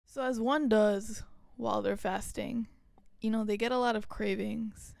So as one does while they're fasting, they get a lot of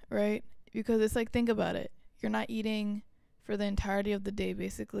cravings, right? Because it's like, think about it. You're not eating for the entirety of the day,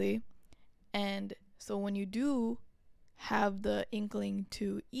 basically. And so when you do have the inkling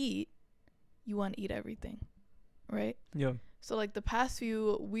to eat, you want to eat everything, right? Yeah. So like the past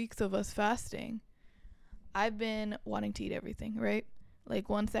few weeks of us fasting, I've been wanting to eat everything, right? Like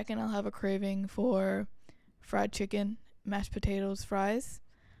 1 second I'll have a craving for fried chicken, mashed potatoes, fries.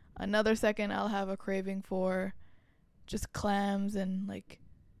 Another second I'll have a craving for just clams and like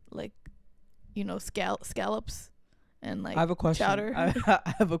scallops and like I have a question. chowder.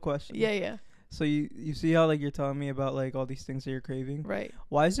 I have a question. Yeah. So you see how like you're telling me about like all these things that you're craving? Right.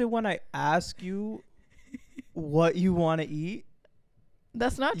 Why is it when I ask you what you want to eat,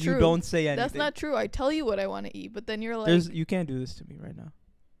 That's not true. you don't say anything? That's not true. I tell you what I want to eat, but then you're like, you can't do this to me right now.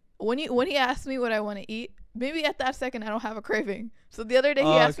 when he asked me what I want to eat, maybe at that second I don't have a craving. So the other day he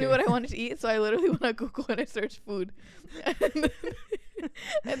asked me what I wanted to eat, so I literally went on Google and I searched food.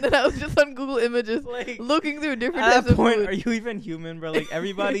 And then I was just on Google Images Like, looking through different at types that of point, food. are you even human, bro? Like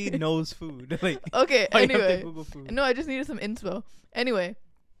everybody knows food. Like Okay, why you have to anyway. Google food? No, I just needed some inspo. Anyway,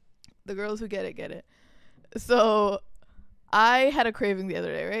 the girls who get it. So I had a craving the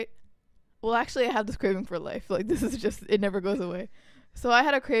other day, right? Well, actually, I have this craving for life. Like, this is just, it never goes away. So I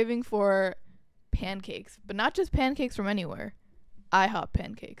had a craving for pancakes, but not just pancakes from anywhere. IHOP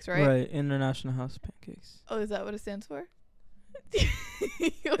pancakes, right? Right, International House Pancakes. Oh, is that what it stands for?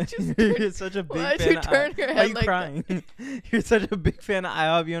 You're such a big Why'd fan. you turn your Why are head you like crying? You're such a big fan of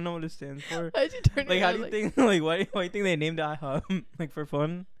IHOP. You don't know what it stands for. Why'd you turn Like, your how head do you think? Like, why do you think they named it IHOP? Like for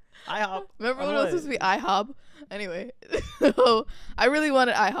fun? IHOP. Remember when it was supposed to be IHOP? Anyway, so I really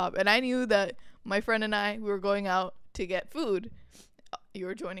wanted IHOP, and I knew that my friend and we were going out to get food. You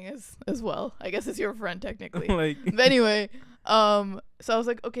were joining us as well. I guess it's your friend technically. Like, But anyway, so I was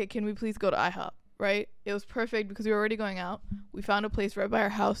like, okay, can we please go to IHOP? Right? It was perfect because we were already going out. We found a place right by our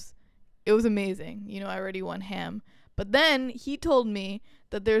house. It was amazing. I already won ham. But then he told me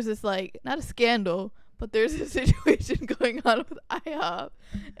that there's this, like, not a scandal, but there's a situation going on with IHOP,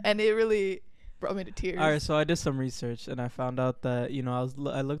 and it really brought me to tears. all right, so I did some research and I found out that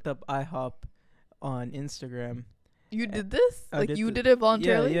I looked up IHOP on Instagram. You did this? I Like, did you th- did it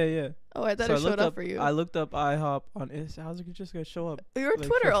voluntarily? Yeah. Oh, I thought So it showed up for you. I looked up IHOP on how's it just gonna show up? You're on like,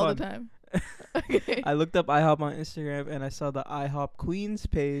 Twitter for all the fun. time. Okay. I looked up IHOP on Instagram and I saw the IHOP Queens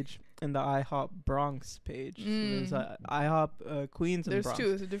page and the IHOP Bronx page. So there's IHOP Queens and There's Bronx.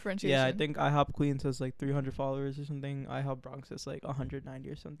 two. It's a differentiation. Yeah, I think IHOP Queens has like 300 followers or something. IHOP Bronx has like 190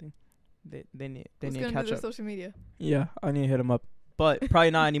 or something. They need Who's to gonna catch do their up. social media? Yeah, I need to hit them up. But probably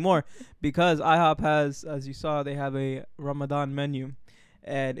not anymore because IHOP has, as you saw, they have a Ramadan menu.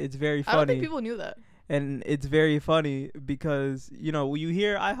 And it's very funny. I don't think people knew that. And it's very funny because, you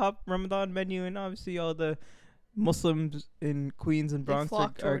hear IHOP Ramadan menu and obviously all the Muslims in Queens and They Bronx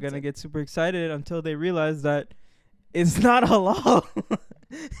flock are towards going to it. get super excited until they realize that it's not halal.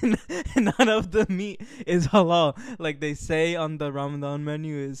 None of the meat is halal. Like they say on the Ramadan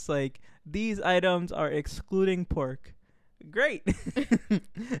menu, is like, these items are excluding pork. Great.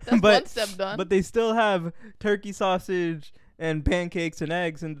 That's one step done. But they still have turkey sausage and pancakes and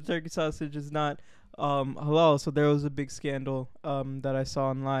eggs, and the turkey sausage is not halal. So there was a big scandal that I saw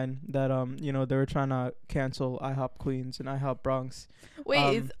online that they were trying to cancel IHOP Queens and IHOP Bronx.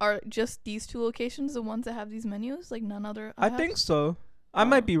 Wait, are just these two locations the ones that have these menus? Like none other IHOPs? I think so. I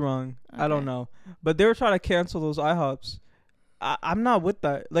might be wrong. I don't Okay. know. But they were trying to cancel those IHOPs. I'm not with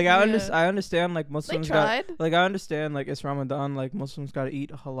that. Like I understand like They Muslims tried. like I understand like it's Ramadan, like Muslims gotta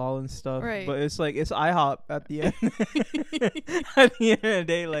eat halal and stuff. Right. But it's like it's IHOP at the end. At the end of the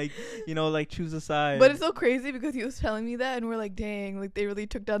day, like like choose a side. But it's so crazy because he was telling me that, and we're like, dang, like they really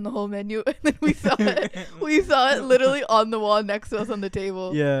took down the whole menu, and then we saw it. We saw it literally on the wall next to us on the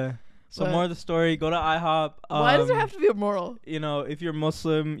table. Yeah. So But- more of the story, go to IHOP. Why does there have to be a moral? If you're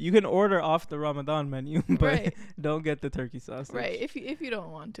Muslim, you can order off the Ramadan menu, but Right. don't get the turkey sausage. Right. If you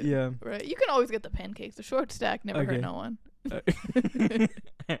don't want to. Yeah. Right. You can always get the pancakes. The short stack never Okay. hurt no one.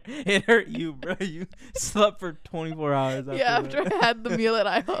 It hurt you, bro. You slept for 24 hours after Yeah, that. after I had the meal at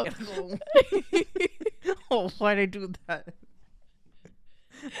IHOP. Oh, why'd I do that?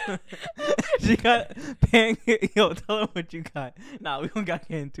 She got pancake. Yo, tell them what you got. Nah, we don't got to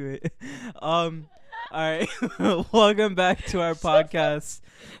get into it. All right. Welcome back to our podcast.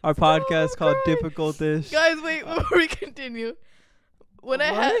 Our podcast called crying. Difficult-ish. Guys, wait before we continue. When I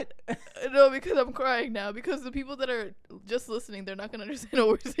had no, because I'm crying now. Because the people that are just listening, they're not gonna understand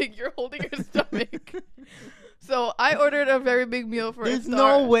what we're saying. You're holding your stomach. So I ordered a very big meal for There's iftar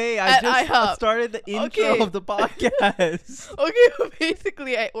no way. I at just IHOP. started the intro Okay. of the podcast. Okay,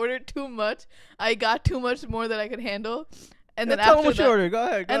 basically I ordered too much. I got too much more than I could handle. And then Tell them after what you that, ordered. Go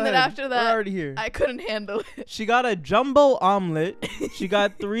ahead. and then after that, we're already here. I couldn't handle it. She got a jumbo omelet. She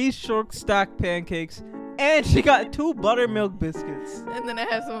got 3 short stack pancakes. And she got 2 buttermilk biscuits. And then I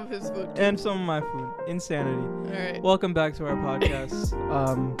had some of his food too. And some of my food. Insanity. All right. Welcome back to our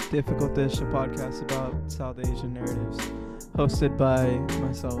podcast. Difficult Dish, a podcast about South Asian narratives. Hosted by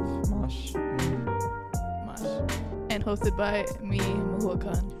myself, Mosh. Mosh. And hosted by me, Mahua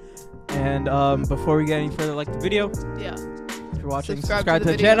Khan. And before we get any further, like the video. Yeah. If you're watching, Subscribe subscribe to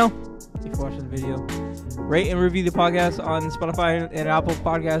to the the channel. If you're watching the video, rate and review the podcast on Spotify and Apple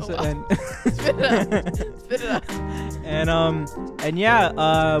Podcasts. Oh, wow. And Spit it out. Spit it out. and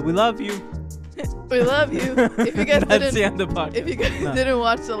yeah, we love you. We love you. If you guys That's the didn't, end of the podcast. if you guys No. didn't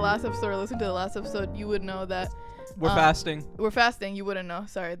watch the last episode or listen to the last episode, you would know that We're fasting. we're fasting. You wouldn't know.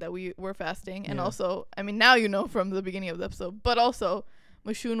 Sorry that we were fasting. And Yeah. also, I mean, now you know from the beginning of the episode. But also,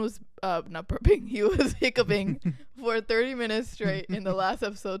 Mashun was not burping. He was hiccuping for 30 minutes straight in the last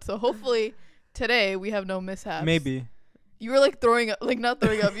episode. So hopefully today we have no mishaps. Maybe. You were like throwing up, like not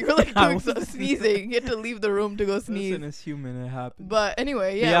throwing up. You were like I doing some was- sneezing. You had to leave the room to go sneeze. Listen, it's human. It happens. But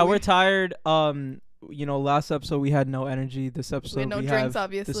anyway, Yeah, yeah. we're tired. Last episode we had no energy. This episode we had no we drinks, have.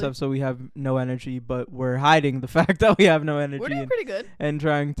 obviously. This episode we have no energy, but we're hiding the fact that we have no energy We're doing pretty good. and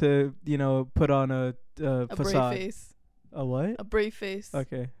trying to, put on a A brave facade. face. A what? A brave face.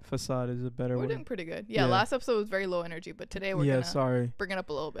 Okay, facade is a better We're word. doing pretty good. Yeah, Yeah. last episode was very low energy, but today we're gonna sorry. bring it up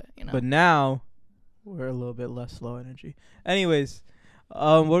a little bit, you know. But now we're a little bit less low energy. Anyways, what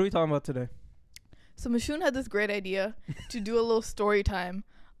are we talking about today? So Mashun had this great idea to do a little story time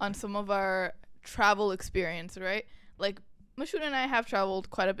on some of our travel experience, right? Like Mashun and I have traveled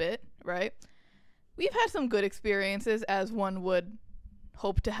quite a bit, right? We've had some good experiences as one would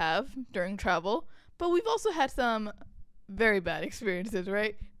hope to have during travel, but we've also had some very bad experiences,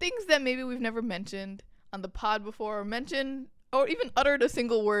 right? Things that maybe we've never mentioned on the pod before or mentioned or even uttered a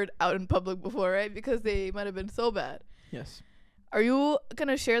single word out in public before, right? Because they might have been so bad. Yes. Are you going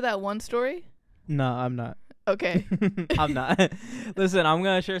to share that one story? No, I'm not. Okay. I'm not. Listen, I'm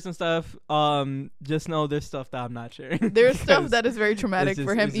gonna share some stuff. Just know there's stuff that I'm not sharing. There's stuff because that is very traumatic it's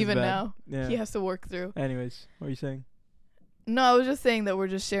for just- him it's just even bad. now. Yeah. He has to work through. Anyways, what are you saying? No, I was just saying that we're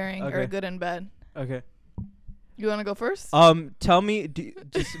just sharing our Okay. good and bad. Okay. You want to go first? Tell me,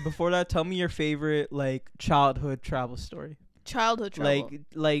 just before that, tell me your favorite like childhood travel story. Childhood travel.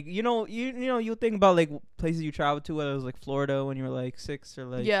 Like you think about like places you traveled to, whether it was like Florida when you were like 6 or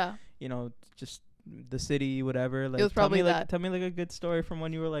like yeah. just the city, whatever. Like was probably tell me, that. like tell me like a good story from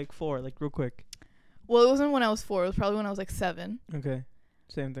when you were like 4, like real quick. Well, it wasn't when I was 4. It was probably when I was like 7. Okay,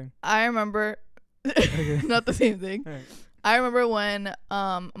 same thing. I remember. Okay. Not the same thing. All right. I remember when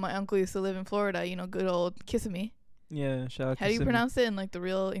my uncle used to live in Florida. You know, good old Kissimmee. Yeah, shout out. How do you Kissimmee. pronounce it in like the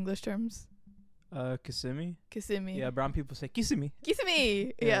real English terms? Kissimmee. Kissimmee. Yeah, brown people say Kissimmee.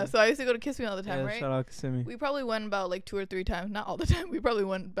 Kissimmee. Yeah. Yeah. So I used to go to Kissimmee all the time, Yeah, right? shout out Kissimmee. We probably went about like 2 or 3 times. Not all the time. We probably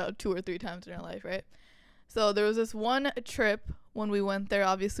went about 2 or 3 times in our life, right? So there was this one trip when we went there.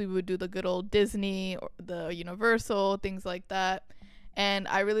 Obviously, we would do the good old Disney or the Universal, things like that. And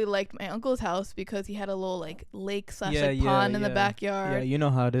I really liked my uncle's house because he had a little like lake / pond in the backyard. Yeah, you know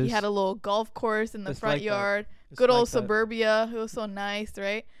how it is. He had a little golf course in the It's front like that. yard. It's Good like old that. suburbia. It was so nice,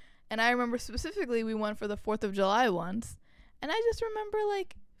 right? And I remember specifically we went for the 4th of July once. And I just remember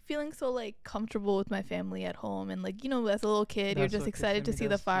like feeling so like comfortable with my family at home. And like, as a little kid, you're That's just what excited to Kissimmee see the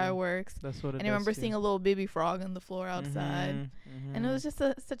does too. fireworks. That's what it And I remember does seeing a little baby frog on the floor outside. And it was just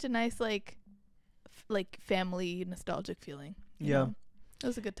such a nice like family nostalgic feeling. You Yeah. know? It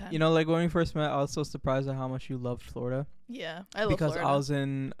was a good time. like when we first met, I was so surprised at how much you loved Florida. Yeah. I love Because Florida. I was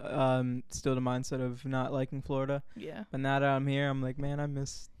in still the mindset of not liking Florida. Yeah. But now that I'm here, I'm like, man, I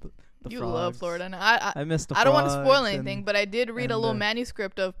miss the You frogs. love Florida. And I miss the I don't want to frogs spoil anything, and- but I did read a and little the-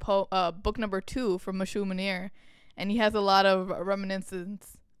 manuscript of book number 2 from Mashu Munir, and he has a lot of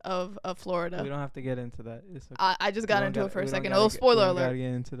reminiscence of We Florida. don't have to get into that. It's okay. I just got into it for a second. Oh, We spoiler don't gotta alert.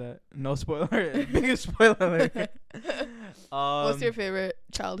 get into that. No spoiler. Biggest spoiler alert. What's your favorite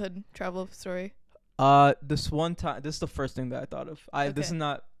childhood travel story? This one time, this is the first thing that I thought of. This is Okay.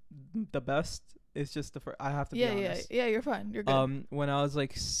 not the best. It's just the first. I have to be Yeah, honest. yeah. You're fine. You're good. When I was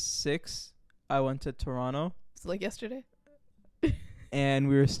like 6, I went to Toronto, It's like yesterday. and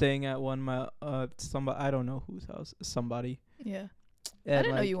we were staying at somebody, I don't know whose house, somebody. Yeah. And I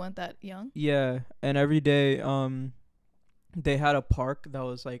didn't know you went that young. Yeah, and every day, they had a park that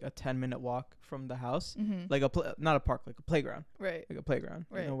was like a 10-minute walk from the house, like not a park, like a playground, Right. like a playground,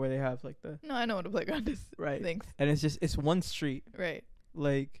 Right. you know, where they have like the No, I know what a playground is. right, Thanks. and it's one street, Right.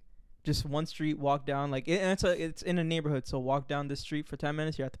 like just one street, walk down, like and it's in a neighborhood, so walk down this street for 10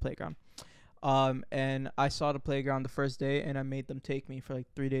 minutes, you're at the playground. And I saw the playground the first day, and I made them take me for like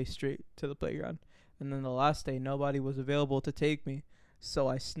 3 days straight to the playground. And then the last day, nobody was available to take me, so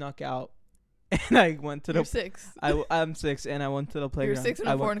I snuck out, and I went to You're the. 6. I'm 6, and I went to the playground. You're 6 in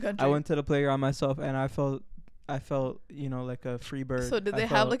a foreign country. I went to the playground myself, and I felt, you know, like a free bird. So did they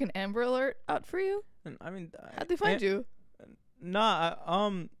have like an Amber Alert out for you? I mean, How'd they find you? Nah,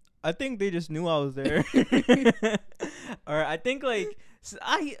 I think they just knew I was there. Or I think like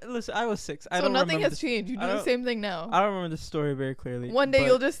I was 6. I So don't nothing remember has changed. You do the same thing now. I don't remember the story very clearly. One day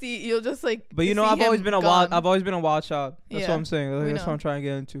you'll just like. But you know, see I've always him been a gone. I've always been a wild child. That's Yeah, what I'm saying. Like, we that's know. what I'm trying to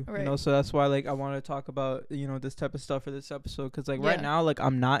get into. Right. You know, so that's why like I want to talk about, you know, this type of stuff for this episode, because like right Yeah. now, like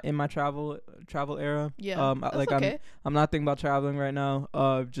I'm not in my travel era. Yeah. That's Like okay. I'm not thinking about traveling right now.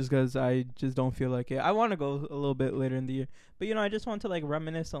 Just because I just don't feel like it. I want to go a little bit later in the year, but you know, I just want to like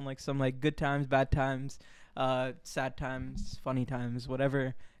reminisce on like some like good times, bad times, sad times, funny times,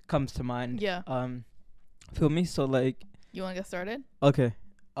 whatever comes to mind. Yeah. Feel me? So like, You want to get started? okay.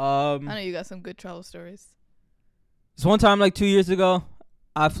 I know you got some good travel stories. So one time, like 2 years ago,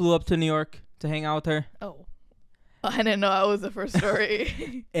 I flew up to New York to hang out with her. Oh. I didn't know that was the first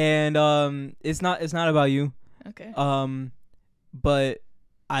story. And it's not about you. Okay. But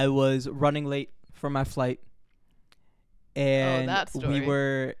I was running late for my flight. And that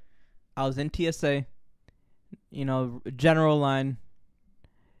story. I was in TSA, you know, general line.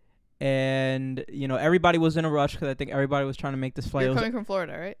 And, you know, everybody was in a rush because I think everybody was trying to make this flight. You're coming from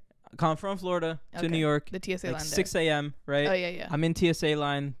Florida, right? Come from Florida to Okay. New York. The TSA Like line 6 there. a.m., right? Oh, yeah. I'm in TSA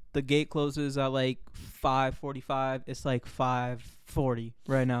line. The gate closes at like 5:45. It's like 5:40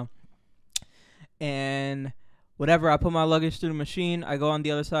 right now. And whatever, I put my luggage through the machine. I go on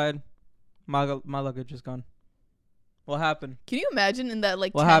the other side. My luggage is gone. What happened? Can you imagine in that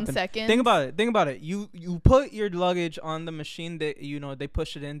like What 10 happened? seconds? Think about it. You put your luggage on the machine that, you know, they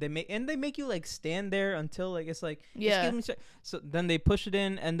push it in. They make you like stand there until like it's like, Yeah. excuse me, sir. So then they push it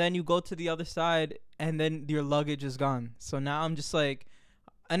in, and then you go to the other side, and then your luggage is gone. So now I'm just like,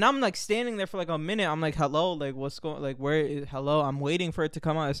 and I'm like standing there for like a minute. I'm like, hello, like what's going, like where is, hello? I'm waiting for it to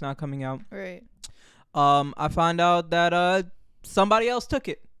come out. It's not coming out. Right. I find out that somebody else took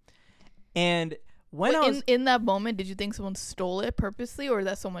it, and when Wait, I was in that moment, did you think someone stole it purposely, or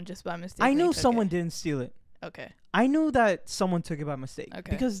that someone just by mistake? I knew took someone it? didn't steal it. Okay. I knew that someone took it by mistake. Okay.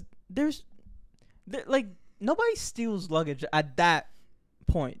 Because like nobody steals luggage at that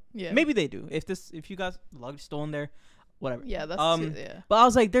point. Yeah. Maybe they do. If you got luggage stolen there, whatever. Yeah, that's yeah. But I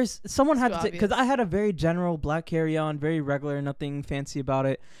was like, there's someone had Too to take, because obvious. I had a very general black carry-on, very regular, nothing fancy about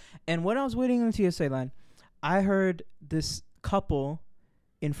it. And when I was waiting in the TSA line, I heard this couple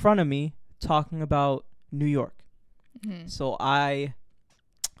in front of me talking about New York. Mhm. So I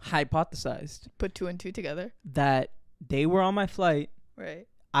hypothesized Put 2 and 2 together. that they were on my flight. Right.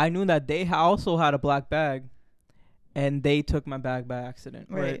 I knew that they also had a black bag, and they took my bag by accident.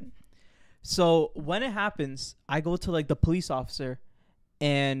 Right. So when it happens, I go to like the police officer,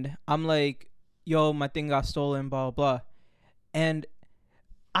 and I'm like, "Yo, my thing got stolen." Blah blah. Blah. And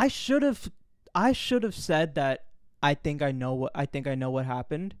I should have said that I think I know what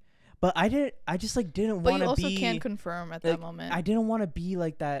happened, but I didn't. I just like didn't But want you to also be. can't confirm at like, that moment. I didn't want to be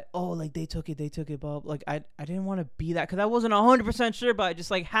like that. Oh, like they took it, blah. Like I didn't want to be that because I wasn't 100% sure, but I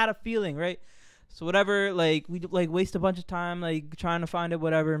just like had a feeling, right? So whatever, like we like waste a bunch of time like trying to find it,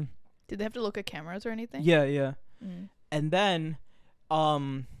 whatever. Did they have to look at cameras or anything? Yeah, yeah. Mm.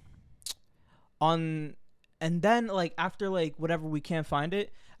 And then, like after like whatever, we can't find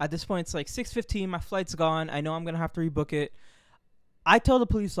it. At this point, it's like 6:15. My flight's gone. I know I'm gonna have to rebook it. I tell the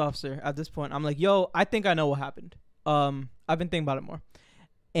police officer at this point, I'm like, yo, I think I know what happened. I've been thinking about it more.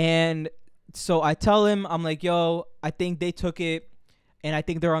 And so I tell him, I'm like, yo, I think they took it, and I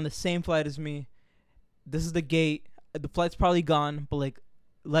think they're on the same flight as me. This is the gate. The flight's probably gone, but like,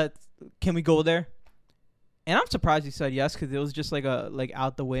 can we go there? And I'm surprised he said yes, because it was just like a like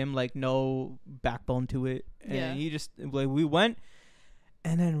out the whim, like no backbone to it. And Yeah. he just like we went,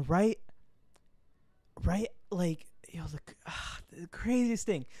 and then right like the craziest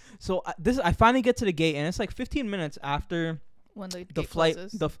thing. So I finally get to the gate, and it's like 15 minutes after When the the gate flight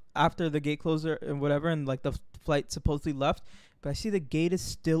closes. after the gate closer and whatever, and like the flight supposedly left, but I see the gate is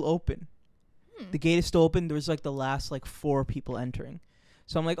still open. The gate is still open. There's like the last like 4 people entering.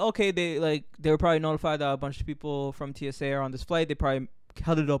 So I'm like, okay, they were probably notified that a bunch of people from TSA are on this flight. They probably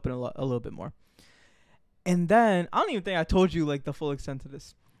held it open a little bit more. And then I don't even think I told you like the full extent of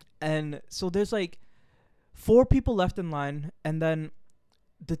this. And so there's like 4 people left in line, and then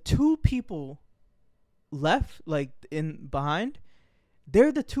the 2 people left like in behind,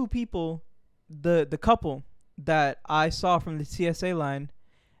 they're the 2 people, the couple that I saw from the TSA line,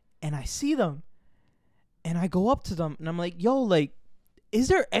 and I see them, and I go up to them, and I'm like, yo, like, is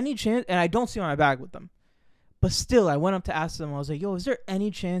there any chance? And I don't see my bag with them, but still, I went up to ask them. I was like, yo, is there any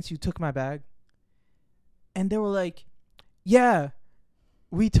chance you took my bag? And they were like, yeah,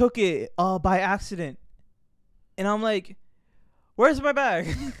 we took it by accident. And I'm like, where's my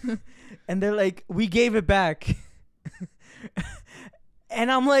bag? And they're like, we gave it back. And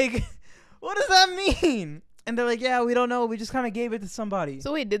I'm like, what does that mean? And they're like, yeah, we don't know. We just kind of gave it to somebody.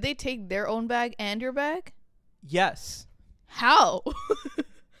 So wait, did they take their own bag and your bag? Yes. How?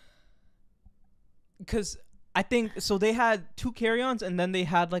 Because I think, so they had 2 carry-ons, and then they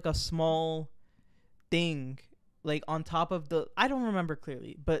had like a small thing like on top of the, I don't remember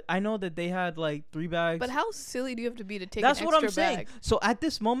clearly, but I know that they had like 3 bags. But how silly do you have to be to take That's an what extra I'm saying. bag? So at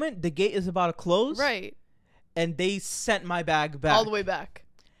this moment, the gate is about to close. Right. And they sent my bag back. All the way back.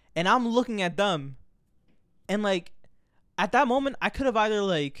 And I'm looking at them. And like, at that moment, I could have either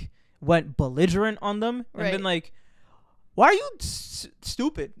like went belligerent on them and been like, why are you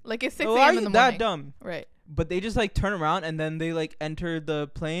stupid? Like it's 6 Why a.m. are in you the morning. that dumb? Right. But they just like turn around and then they like enter the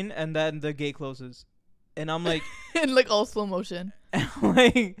plane and then the gate closes. And I'm like, in like all slow motion.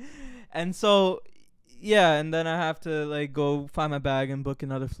 And so, yeah, and then I have to like go find my bag and book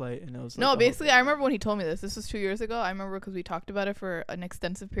another flight. And it was like, no, basically, I remember when he told me this. This was 2 years ago. I remember because we talked about it for an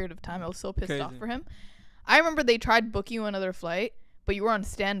extensive period of time. I was so pissed off for him. I remember they tried booking you another flight, but you were on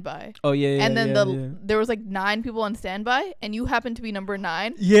standby. Oh yeah. And then there was like 9 people on standby, and you happened to be number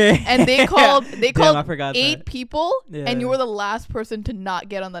 9. Yeah. And they called Damn, I forgot 8 that. people, Yeah. and you were the last person to not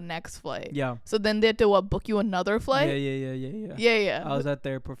get on the next flight. Yeah. So then they had to book you another flight. Yeah. Yeah. I was at the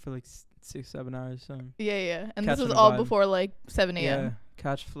airport for like 6-7 hours. So. Yeah. And Catching this was a all vibe. before like 7 a.m. Yeah.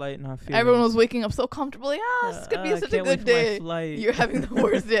 Catch flight, not feeling. Everyone was waking up so comfortably. This could be such a good day. You're having the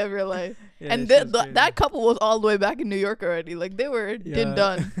worst day of your life. Yeah, and that couple was all the way back in New York already. Like they were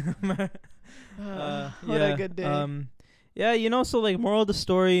done. What a good day. Yeah, you know, so like moral of the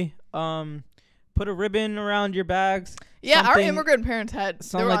story, put a ribbon around your bags. Yeah, our immigrant parents had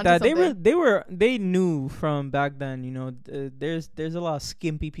something like that. They knew from back then, you know, there's a lot of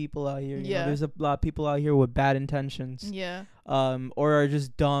skimpy people out here. You know, there's a lot of people out here with bad intentions. Yeah. Or are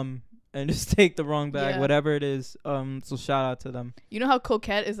just dumb and just take the wrong bag, whatever it is. So shout out to them. You know how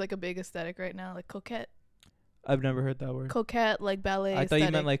coquette is like a big aesthetic right now? Like coquette. I've never heard that word. Coquette, like ballet I aesthetic. thought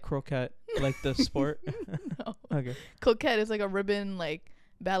you meant like croquette, like the sport. No. Okay. Coquette is like a ribbon, like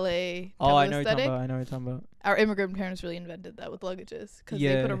ballet. Oh, I know what you're talking about. Our immigrant parents really invented that with luggages because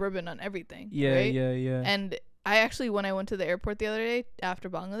they put a ribbon on everything. Yeah, right? yeah. And I actually, when I went to the airport the other day after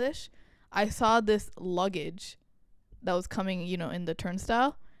Bangladesh, I saw this luggage that was coming, you know, in the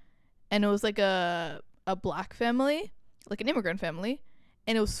turnstile, and it was like a black family, like an immigrant family,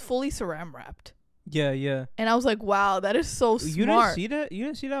 and it was fully saran wrapped. Yeah. And I was like, wow, that is so smart. You didn't see that? You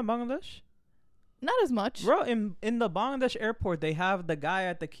didn't see that in Bangladesh? Not as much. Bro, in the Bangladesh airport, they have the guy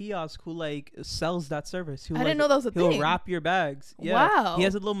at the kiosk who like sells that service. I didn't know that was a thing. He'll wrap your bags. Yeah. Wow. He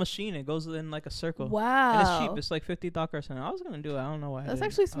has a little machine. It goes in like a circle. Wow. And it's cheap. It's like 50 taka or something. I was going to do it. I don't know why. That's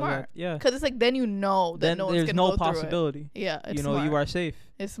actually smart. Yeah. Because it's like then you know that no one's going to go there's no possibility. Through it. Yeah, it's you know, smart. you are safe.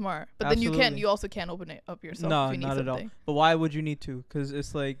 It's smart. But Absolutely. then you also can't open it up yourself if you need something. Not at all. But why would you need to? Because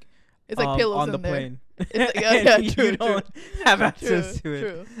it's like pillows on in the there. plane. It's like, you don't have access to it.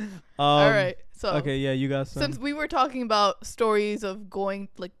 True. All right. So okay, yeah, you got some. Since we were talking about stories of going,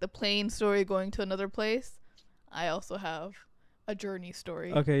 like the plane story going to another place, I also have a journey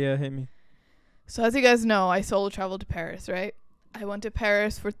story. Okay, yeah, hit me. So as you guys know, I solo traveled to Paris, right? I went to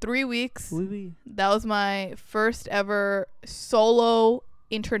Paris for 3 weeks. Oui. That was my first ever solo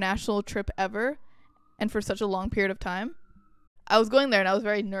international trip ever, and for such a long period of time. I was going there and I was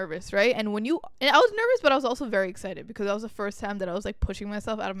very nervous, right? And I was nervous, but I was also very excited because that was the first time that I was like pushing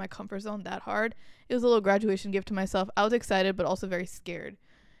myself out of my comfort zone that hard. It was a little graduation gift to myself. I was excited, but also very scared.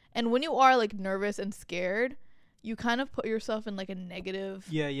 And when you are like nervous and scared, you kind of put yourself in like a negative,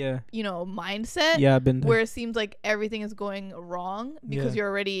 you know, mindset. Yeah, I've been there. Where it seems like everything is going wrong because you're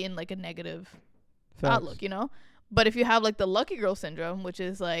already in like a negative outlook, you know? But if you have like the lucky girl syndrome, which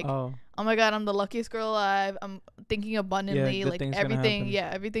is like, oh my God, I'm the luckiest girl alive. I'm thinking abundantly, like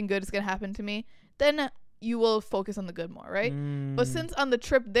everything good is going to happen to me. Then you will focus on the good more, right? But since on the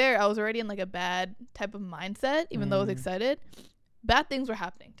trip there, I was already in like a bad type of mindset, even though I was excited, bad things were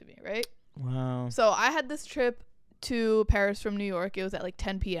happening to me, right? Wow. So I had this trip to Paris from New York. It was at like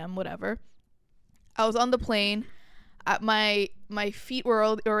 10 p.m., whatever. I was on the plane. My feet were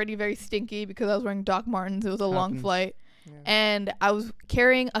already very stinky because I was wearing Doc Martens. It was a long flight. Yeah. And I was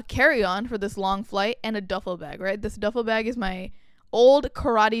carrying a carry-on for this long flight and a duffel bag, right? This duffel bag is my old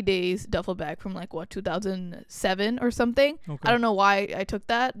karate days duffel bag from 2007 or something. Okay. I don't know why I took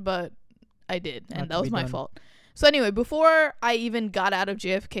that, but I did, and that was my fault. So anyway, before I even got out of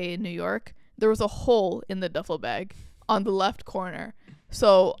JFK in New York, there was a hole in the duffel bag on the left corner.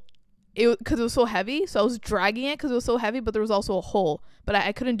 So because it was so heavy, so I was dragging it because it was so heavy, but there was also a hole, but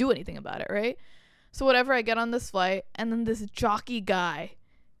I couldn't do anything about it, right? So whatever, I get on this flight, and then this jockey guy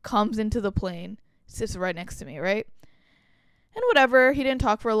comes into the plane, sits right next to me, right? And whatever, he didn't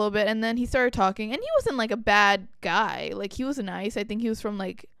talk for a little bit, and then he started talking, and he wasn't a bad guy. He was nice. I think he was from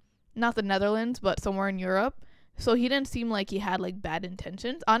not the Netherlands, but somewhere in Europe. So he didn't seem like he had bad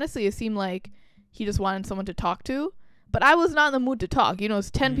intentions. Honestly, it seemed like he just wanted someone to talk to. But I was not in the mood to talk.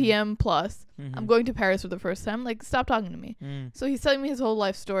 It's 10 p.m. plus. Mm-hmm. I'm going to Paris for the first time. Stop talking to me. So he's telling me his whole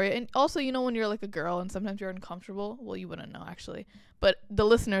life story. And also, when you're a girl and sometimes you're uncomfortable. Well, you wouldn't know, actually. But the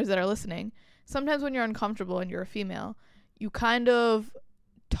listeners that are listening, sometimes when you're uncomfortable and you're a female, you kind of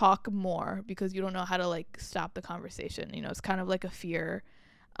talk more because you don't know how to, stop the conversation. It's kind of like a fear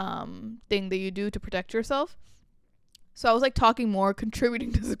thing that you do to protect yourself. So I was talking more,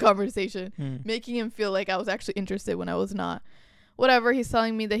 contributing to the conversation, making him feel like I was actually interested when I was not. Whatever, he's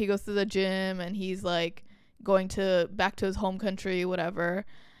telling me that he goes to the gym and he's going back to his home country, whatever.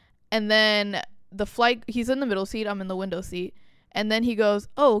 And then the flight, he's in the middle seat, I'm in the window seat. And then he goes,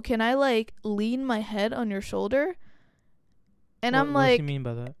 "Oh, can I lean my head on your shoulder?" And I'm what does he mean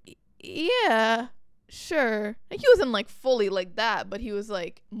by that? Yeah, sure. He wasn't fully like that, but he was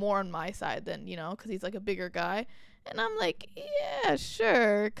more on my side than, because he's a bigger guy. And I'm yeah,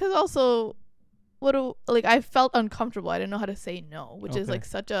 sure. Because also, I felt uncomfortable. I didn't know how to say no, which is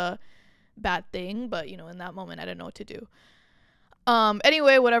such a bad thing. But, in that moment, I didn't know what to do.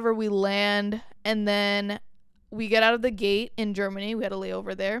 Anyway, whatever, we land. And then we get out of the gate in Germany. We had a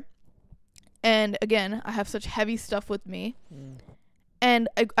layover there. And again, I have such heavy stuff with me. And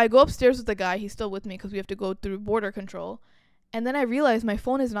I go upstairs with the guy. He's still with me because we have to go through border control. And then I realized my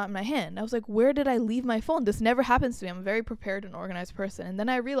phone is not in my hand. I was where did I leave my phone? This never happens to me. I'm a very prepared and organized person. And then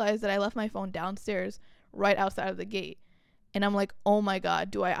I realized that I left my phone downstairs right outside of the gate. And I'm oh my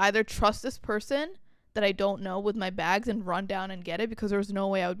God, do I either trust this person that I don't know with my bags and run down and get it? Because there's no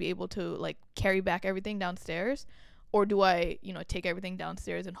way I would be able to carry back everything downstairs. Or do I, take everything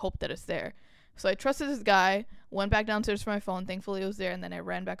downstairs and hope that it's there? So I trusted this guy, went back downstairs for my phone. Thankfully, it was there. And then I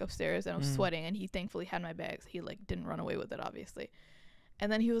ran back upstairs and I was sweating. And he thankfully had my bags. He didn't run away with it, obviously. And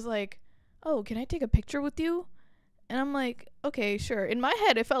then he was "Oh, can I take a picture with you?" And I'm okay, sure. In my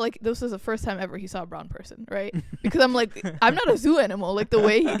head, it felt like this was the first time ever he saw a brown person, right? Because I'm I'm not a zoo animal. The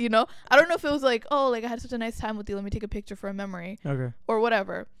way he, I don't know if it was oh, I had such a nice time with you. Let me take a picture for a memory. Okay. Or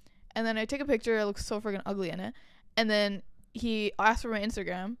whatever. And then I take a picture. It looks so freaking ugly in it. And then he asked for my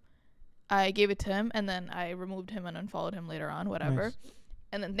Instagram. I gave it to him, and then I removed him and unfollowed him later on, whatever. Nice.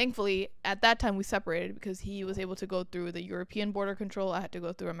 And then thankfully, at that time, we separated because he was able to go through the European border control. I had to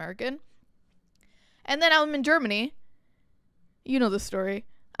go through American. And then I'm in Germany. You know the story.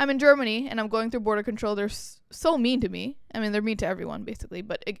 I'm in Germany, and I'm going through border control. They're so mean to me. I mean, they're mean to everyone, basically,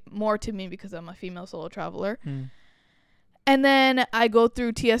 but more to me because I'm a female solo traveler. And then I go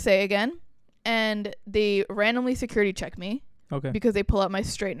through TSA again, and they randomly security check me. Okay. Because they pull out my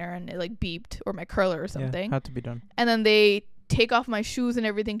straightener and it beeped, or my curler or something. Yeah, had to be done. And then they take off my shoes and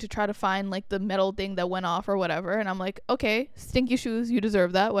everything to try to find the metal thing that went off or whatever. And I'm okay, stinky shoes, you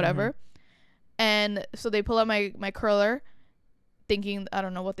deserve that, whatever. And so they pull out my curler, thinking, I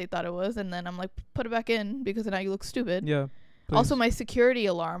don't know what they thought it was. And then I'm put it back in because now you look stupid. Yeah. Please. Also, my security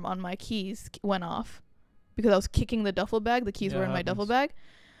alarm on my keys went off because I was kicking the duffel bag. The keys were in my duffel bag.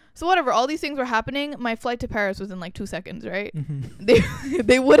 So whatever, all these things were happening. My flight to Paris was in 2 seconds, right?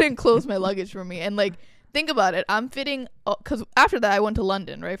 They wouldn't close my luggage for me. And think about it. I'm fitting, because after that I went to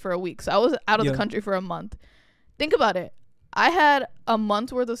London, right, for a week. So I was out of the country for a month. Think about it. I had a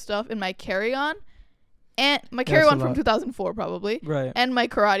month's worth of stuff in my carry-on, and my carry-on from 2004 probably, right? And my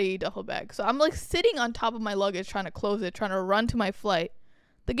karate duffel bag. So I'm sitting on top of my luggage trying to close it, trying to run to my flight.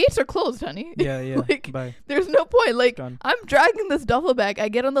 The gates are closed, honey. Yeah. Bye. There's no point. Done. I'm dragging this duffel bag. I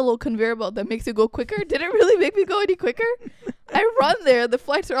get on the little conveyor belt that makes it go quicker. Did it really make me go any quicker? I run there. The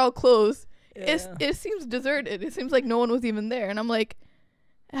flights are all closed. Yeah. It seems deserted. It seems like no one was even there. And I'm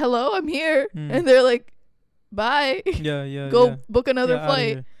hello, I'm here. And they're bye. Yeah. Go book another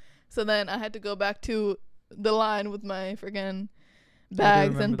flight. So then I had to go back to the line with my friggin'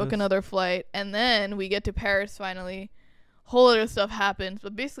 bags and book another flight. And then we get to Paris finally. whole other stuff happens.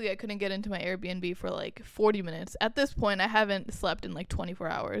 But basically, I couldn't get into my Airbnb for like 40 minutes. At this point, I haven't slept in like 24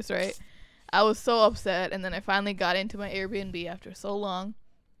 hours, right? I was so upset. And then I finally got into my Airbnb after so long.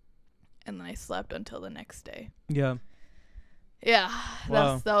 And then I slept until the next day. Yeah. Yeah.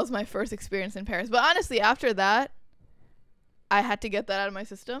 Wow. That was my first experience in Paris. But honestly, after that, I had to get that out of my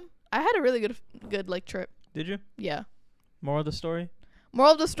system. I had a really good like trip. Did you? Yeah. Moral of the story?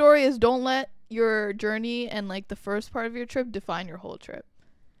 Moral of the story is don't let your journey and like the first part of your trip define your whole trip.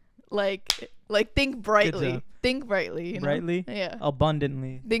 Like think brightly. Think brightly, you know? Brightly? Yeah.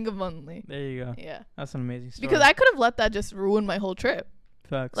 Abundantly. Think abundantly. There you go. Yeah. That's an amazing story. Because I could have let that just ruin my whole trip.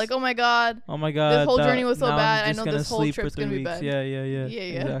 Facts. Like, oh my god, this whole journey was so now bad. I'm I just know this whole sleep for trip's 3 gonna be weeks. bad. Yeah.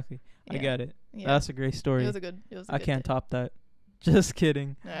 Yeah. Exactly. Yeah. I get it. Yeah. That's a great story. It was a good I can't day. top that. Just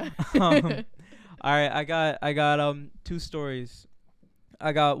kidding. All right, I got 2 stories.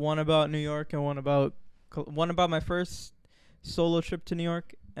 I got one about New York and one about my first solo trip to New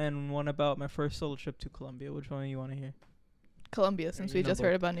York and one about my first solo trip to Colombia. Which one do you want to hear? Colombia, since we just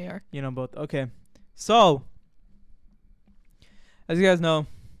heard about New York. You know both. Okay. So, as you guys know,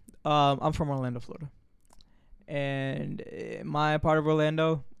 I'm from Orlando, Florida. And in my part of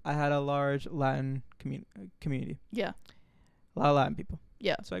Orlando, I had a large Latin community. Yeah. A lot of Latin people.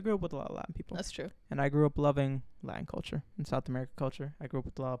 Yeah. So I grew up with a lot of Latin people. That's true. And I grew up loving Latin culture and South American culture. I grew up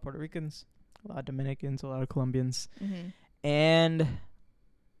with a lot of Puerto Ricans, a lot of Dominicans, a lot of Colombians. Mm-hmm. And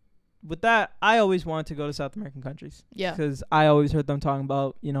with that, I always wanted to go to South American countries. Yeah. Because I always heard them talking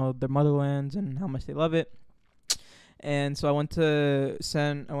about, you know, their motherlands and how much they love it. And so I went to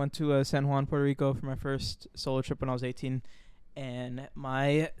San Juan, Puerto Rico for my first solo trip when I was 18. And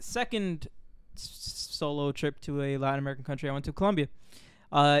my second solo trip to a Latin American country, I went to Colombia.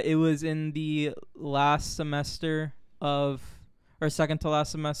 It was in the second to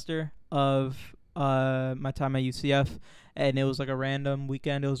last semester of my time at UCF, and it was like a random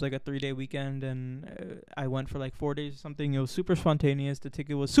weekend. It was like a 3-day weekend, and I went for like 4 days or something. It was super spontaneous. The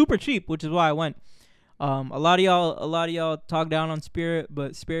ticket was super cheap, which is why I went. A lot of y'all talk down on Spirit,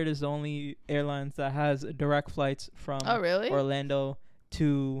 but Spirit is the only airlines that has direct flights from Orlando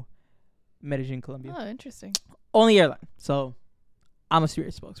to Medellin, Colombia. Oh, interesting. Only airline. So I'm a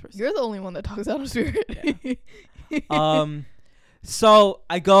Spirit spokesperson. You're the only one that talks out of Spirit. Yeah. So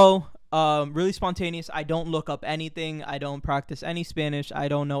I go, really spontaneous. I don't look up anything. I don't practice any Spanish. I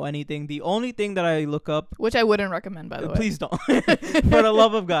don't know anything. The only thing that I look up, which I wouldn't recommend, by the way. Please don't. For the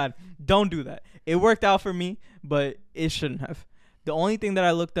love of God, don't do that. It worked out for me, but it shouldn't have. The only thing that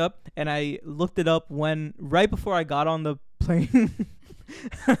I looked up, and I looked it up right before I got on the plane.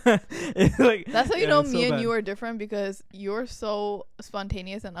 That's how you know me and bad. you are different, because you're so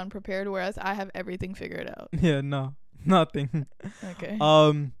spontaneous and unprepared, whereas I have everything figured out. Yeah, no, nothing. Okay.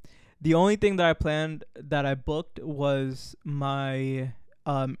 The only thing that I booked was my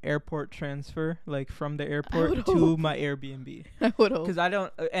airport transfer, like from the airport to my Airbnb. I would hope. Because I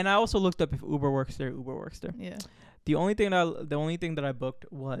don't, and I also looked up if Uber works there. Yeah. The only thing that I booked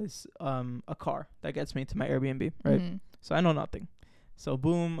was a car that gets me to my Airbnb, right? Mm-hmm. So I know nothing. So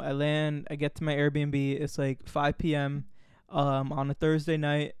boom, I land, I get to my Airbnb. It's like 5 p.m. On a Thursday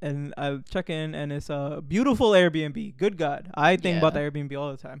night, and I check in, and it's a beautiful Airbnb. Good God, I think about the Airbnb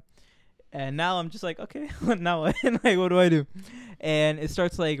all the time. And now I'm just like, okay, now what? Like, what do I do? And it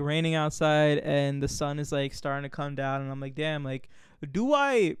starts like raining outside, and the sun is like starting to come down, and I'm like, damn, like,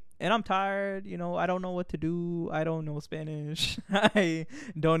 and I'm tired, you know, I don't know what to do. I don't know Spanish. I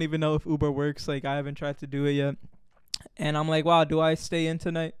don't even know if Uber works. Like, I haven't tried to do it yet. And I'm like, wow, do I stay in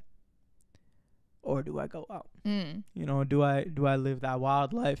tonight? Or do I go out? You know, do I live that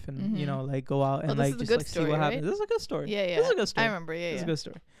wild life and, you know, like go out and like just like see what happens? This is a good story. Yeah. This is a good story. I remember. Yeah. This is a good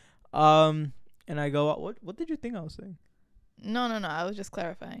story. And I go out. What did you think I was saying? No. I was just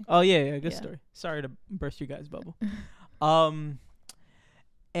clarifying. Oh, yeah. Good story. Sorry to burst you guys' bubble.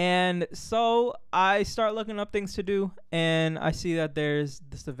 And so I start looking up things to do, and I see that there's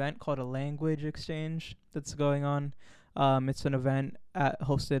this event called a language exchange that's going on. It's an event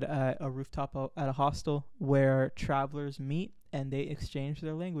hosted at a rooftop at a hostel where travelers meet and they exchange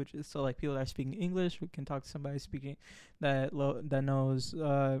their languages. So like people that are speaking English, we can talk to somebody speaking that knows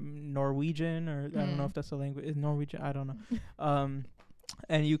Norwegian, or I don't know if that's a language. Norwegian, I don't know.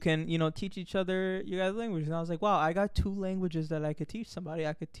 And you can, you know, teach each other your guys' languages. And I was like, wow, I got 2 languages that I could teach somebody.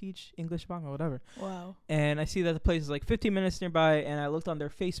 I could teach English, or whatever. Wow. And I see that the place is like 15 minutes nearby, and I looked on their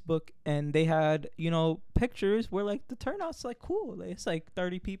Facebook, and they had, you know, pictures where like the turnout's like cool. Like, it's like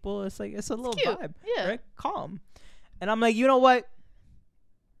 30 people. It's like, it's a little vibe. Yeah. Right? Calm. And I'm like, you know what?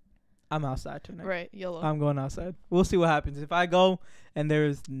 I'm outside tonight. Right. YOLO. I'm going outside. We'll see what happens. If I go and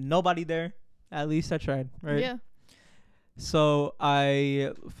there's nobody there, at least I tried. Right? Yeah. So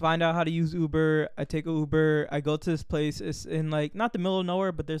I find out how to use Uber. I take a Uber. I go to this place. It's in like not the middle of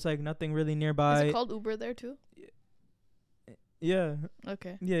nowhere, but there's like nothing really Is it nearby. called Uber there too? Yeah,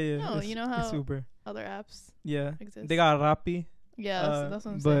 Okay. yeah. No, It's, you know it's how Uber. other apps Yeah, exist. they got Rappi. Yeah, that's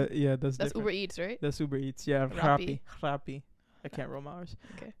what I'm saying. But yeah, that's That's different. Uber Eats, right? That's Uber Eats. Yeah, Rappi. Rappi. I can't roll my R's.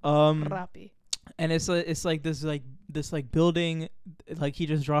 Okay. Um, Rappi. and it's like this building, like he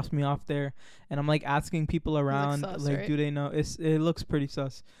just drops me off there, and I'm like asking people around, sus, like right? do they know? It looks pretty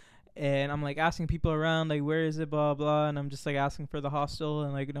sus. And I'm like asking people around, like where is it, blah blah, and I'm just like asking for the hostel,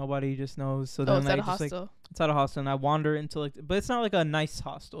 and like nobody just knows. So Oh, then it's like at a just like hostel. it's at a hostel, and I wander into like, but it's not like a nice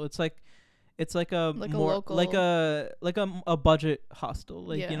hostel. It's like a Like a more local- like a budget hostel,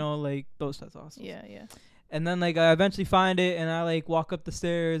 like Yeah. you know, like those types of hostels. Yeah. And then like I eventually find it, and I like walk up the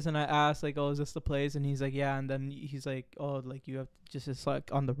stairs, and I ask like, oh, is this the place? And he's like, yeah. And then he's like, oh, like you have just it's like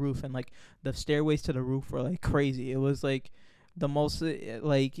on the roof, and like the stairways to the roof were like crazy. It was like the most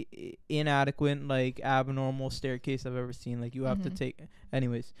like inadequate, like abnormal staircase I've ever seen. Like you have to Mhm. take.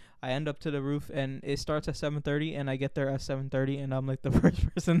 Anyways, I end up to the roof, and it starts at 7:30, and I get there at 7:30, and I'm like the first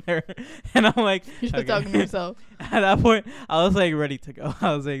person there, and I'm like, You're just okay. talking to yourself. At that point, I was like ready to go.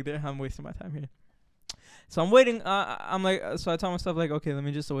 I was like, I'm wasting my time here. So I'm waiting. I'm like, so I tell myself like, okay, let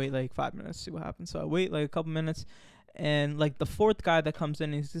me just wait like 5 minutes, see what happens. So I wait like a couple minutes, and like the fourth guy that comes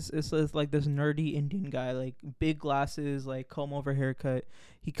in is like this nerdy Indian guy, like big glasses, like comb over haircut.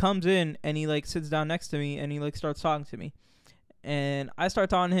 He comes in and he like sits down next to me, and he like starts talking to me. And I start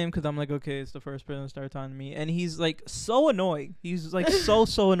talking to him because I'm like, okay, it's the first person to start talking to me. And he's like so annoying. He's like so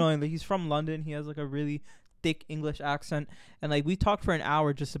annoying. Like he's from London. He has like a really thick English accent. And like we talked for an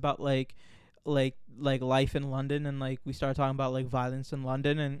hour just about like life in London, and like we started talking about like violence in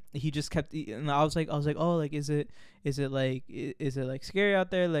London, and he just kept and I was like, oh, like is it like scary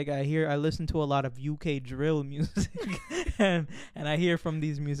out there? Like I listen to a lot of UK drill music and I hear from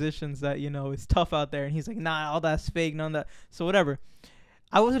these musicians that, you know, it's tough out there. And he's like, nah, all that's fake, none of that. So whatever.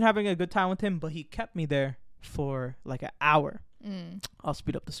 I wasn't having a good time with him, but he kept me there for like an hour. I'll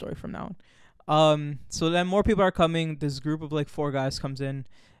speed up the story from now on. So then more people are coming. This group of like 4 guys comes in,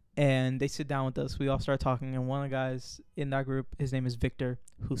 and they sit down with us. We all start talking, and one of the guys in that group, his name is Victor,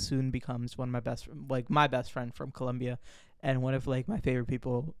 who soon becomes one of my best friend from Colombia, and one of like my favorite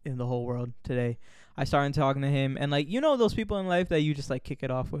people in the whole world today. I started talking to him, and like, you know, those people in life that you just like kick it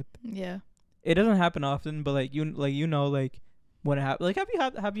off with. Yeah. It doesn't happen often, but like you know, like when it happens. Like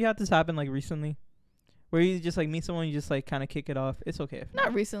have you had this happen like recently, where you just like meet someone, you just like kind of kick it off? It's okay if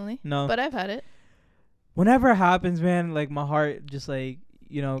Not recently. No. But I've had it. Whenever it happens, man, like my heart just like,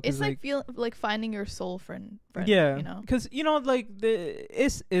 you know, It's like feel like finding your soul friend. Yeah, You know. because you know, like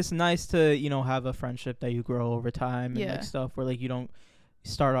it's nice to, you know, have a friendship that you grow over time, and Yeah. like stuff where like you don't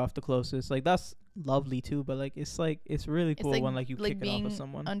start off the closest. Like that's lovely too, but like it's really It's cool like- when like you like kick it off being with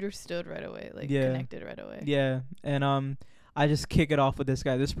someone. understood right away. Like Yeah. connected right away. Yeah, and I just kick it off with this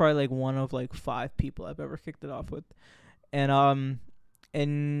guy. This is probably like one of like 5 people I've ever kicked it off with,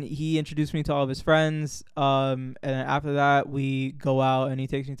 and he introduced me to all of his friends. And after that, we go out, and he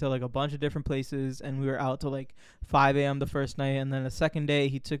takes me to like a bunch of different places, and we were out till like 5 a.m. the first night, and then the second day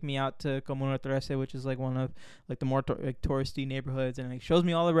he took me out to Comuna 13, which is like one of like the more touristy neighborhoods, and like shows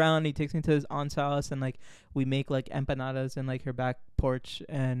me all around. He takes me to his aunt's house, and like we make like empanadas in like her back porch,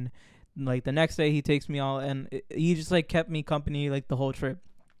 and like the next day he takes me all, and he just like kept me company like the whole trip.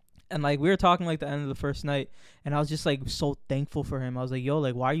 And like we were talking like the end of the first night, and I was just like so thankful for him. I was like, yo,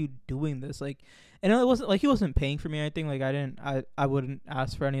 like why are you doing this? Like, and it wasn't like he wasn't paying for me or anything. Like I wouldn't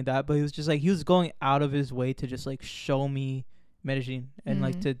ask for any of that, but he was just like, he was going out of his way to just like show me Medellin, and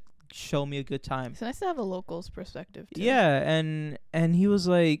like to show me a good time. It's nice to have a local's perspective too. Yeah, and he was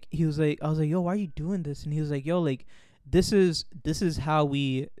like I was like, yo, why are you doing this? And he was like, yo, like this is how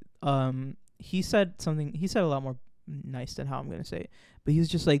we he said a lot more nice than how I'm gonna say it, but he was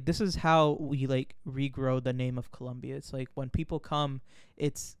just like, this is how we like regrow the name of Colombia. It's like when people come,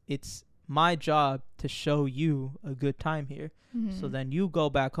 it's my job to show you a good time here. So then you go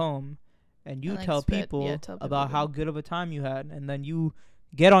back home and you And, like, tell tell people people about how good. good of a time you had, and then you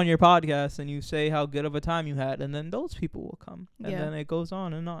get on your podcast and you say how good of a time you had, and then those people will come, and then it goes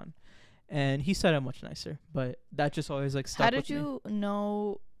on and on. And he said it much nicer, but that just always like stuck How did with me. you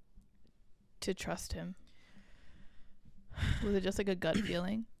know to trust him? Was it just like a gut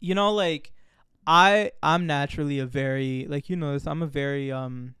feeling? You know, like I'm naturally a very, like, you know this, I'm a very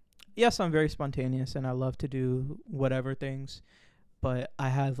yes, I'm very spontaneous, and I love to do whatever things, but I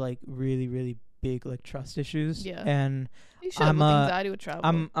have like really, really big like trust issues. Yeah. And You should have with anxiety with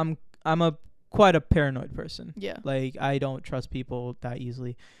travel. I'm a quite a paranoid person. Yeah. Like I don't trust people that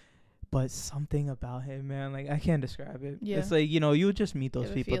easily. but something about him, man, like I can't describe it. Yeah. It's like, you know, you would just meet You those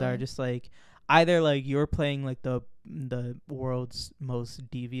have a people that are feeling. just like either like you're playing like the world's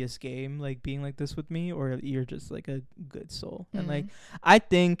most devious game, like being like this with me, or you're just like a good soul. And like I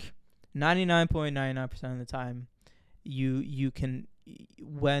think 99.99% of the time you can,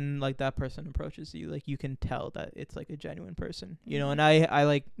 when like that person approaches you, like you can tell that it's like a genuine person, you know. And I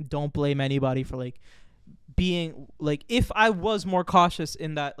like don't blame anybody for like being like, if I was more cautious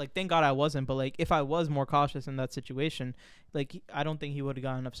in that, like thank God I wasn't, but like if I was more cautious in that situation, like I don't think he would have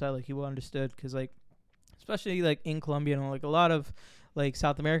gotten upset. Like he would have understood, because like especially like in Colombia and like a lot of like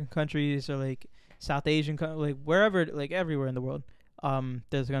South American countries, or like South Asian like wherever, like everywhere in the world,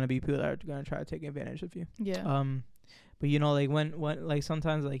 there's gonna be people that are gonna try to take advantage of you. Yeah. But you know, like when like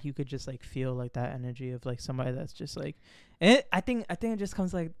sometimes like you could just like feel like that energy of like somebody that's just like, and I think it just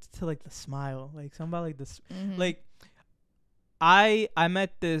comes like to like the smile, like somebody like this, like I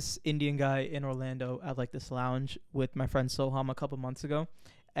met this Indian guy in Orlando at like this lounge with my friend Soham a couple months ago,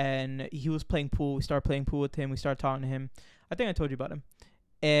 and he was playing pool. We started playing pool with him. We started talking to him. I think I told you about him,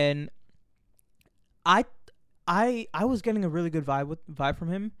 and I was getting a really good vibe from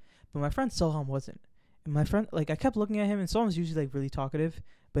him, but my friend Soham wasn't. And my friend, like, I kept looking at him, and Soham's usually like really talkative,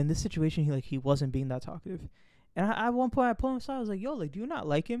 but in this situation, he wasn't being that talkative. And at one point, I pulled him aside. I was like, "Yo, like, do you not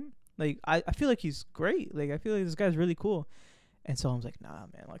like him? Like, I feel like he's great. Like, I feel like this guy's really cool." And Soham's like, "Nah,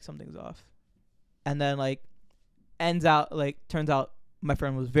 man, like something's off." And then like turns out my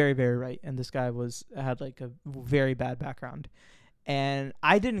friend was very, very right, and this guy had like a very bad background, and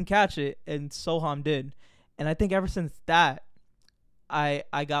I didn't catch it, and Soham did. And I think ever since that, I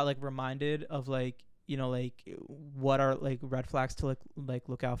got like reminded of like, you know, like what are like red flags to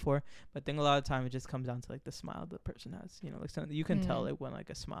look out for. But I think a lot of time it just comes down to like the smile the person has, you know, like something you can tell like when like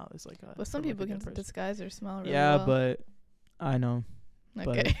a smile is like a, but some from, like, people a can good person. disguise their smile really Yeah, well. but I know.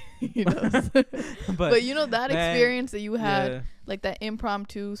 Okay. He knows. But you know that man, experience that you had, yeah. like that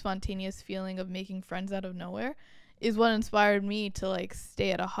impromptu spontaneous feeling of making friends out of nowhere, is what inspired me to like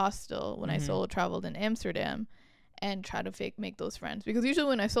stay at a hostel when I solo traveled in Amsterdam and try to make those friends. Because usually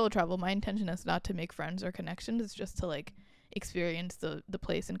when I solo travel, my intention is not to make friends or connections. It's just to like experience the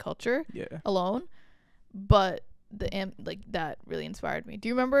place and culture alone. But like that really inspired me. Do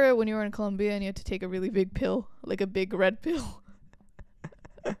you remember when you were in Colombia and you had to take a really big pill, like a big red pill?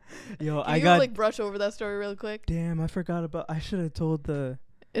 Yo, Can you like brush over that story real quick? Damn, I forgot about. I should have told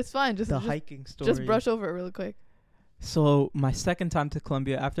It's fine. Just hiking story. Just brush over it really quick. So my second time to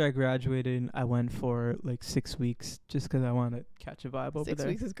Colombia, after I graduated, I went for like 6 weeks just because I wanted to catch a vibe over there. 6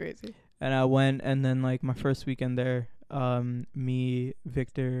 weeks is crazy. And I went, and then like my first weekend there, me,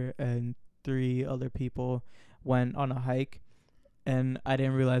 Victor, and 3 other people went on a hike, and I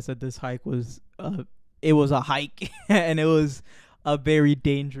didn't realize that this hike was it was a hike, and it was a very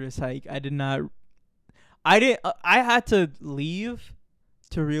dangerous hike. I had to leave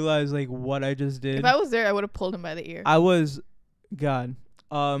to realize like what I just did. If I was there, I would have pulled him by the ear. I was, God,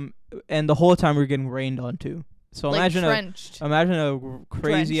 and the whole time we were getting rained on too. So like imagine a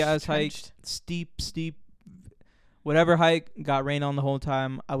crazy ass hike, steep, whatever hike, got rained on the whole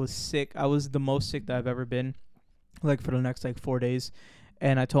time. I was sick. I was the most sick that I've ever been, like for the next like 4 days.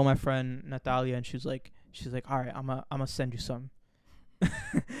 And I told my friend Natalia, and she's like, all right, I'm gonna send you some.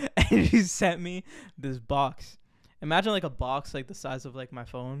 And she sent me this box. Imagine like a box like the size of like my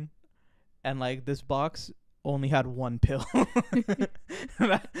phone, and like this box only had 1 pill.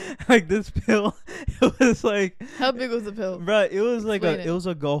 Like this pill, it was like, how big was the pill? Bro, it was Explain like it was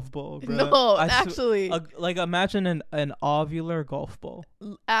a golf ball, bro. No, actually, like imagine an ovular golf ball.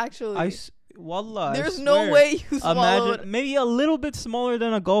 Actually, Wallah, there's no way you swallowed. Imagine maybe a little bit smaller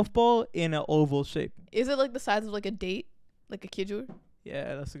than a golf ball in an oval shape. Is it like the size of like a date, like a kijur?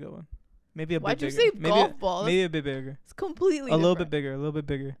 Yeah, that's a good one. Maybe a Why'd bit you bigger. say golf ball? Maybe a bit bigger. It's completely a little different. bit bigger. A little bit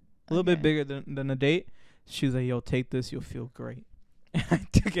bigger. A little bit bigger than a date. She was like, "Yo, take this. You'll feel great." And I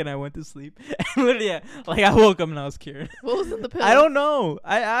took it and I went to sleep. And literally, like I woke up and I was cured. What was in the pill? I don't know.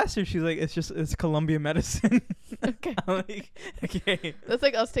 I asked her. She's like, it's Colombian medicine. Okay. I'm like, okay. That's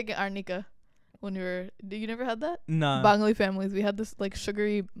like us taking arnica when we were. You never had that? Nah. Bengali families, we had this like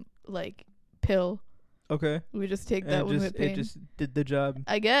sugary like pill. Okay. We just take that when we had pain. It just did the job.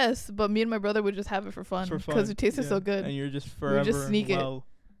 I guess, but me and my brother would just have it for fun because it tasted so good. And you're just forever. We just sneak it.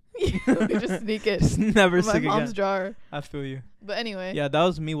 We just sneak it. Just never my sick mom's again. jar. I feel you. But anyway. Yeah, that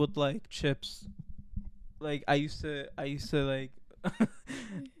was me with like chips. Like I used to like.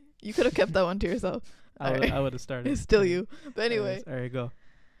 You could have kept that one to yourself. I would have started. It's still you. But anyway. All right, go.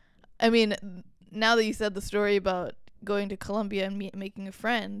 I mean, now that you said the story about going to Colombia and making a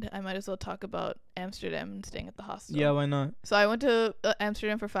friend, I might as well talk about Amsterdam and staying at the hostel. Yeah, why not? So I went to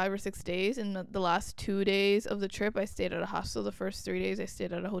Amsterdam for 5 or 6 days, and the last 2 days of the trip I stayed at a hostel. The first 3 days I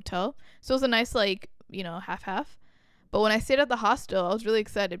stayed at a hotel. So it was a nice, like, you know, half. But when I stayed at the hostel, I was really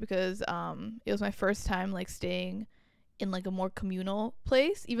excited because it was my first time like staying in like a more communal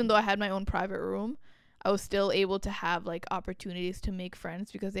place. Even though I had my own private room, I was still able to have like opportunities to make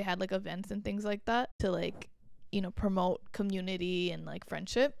friends because they had like events and things like that to like, you know, promote community and like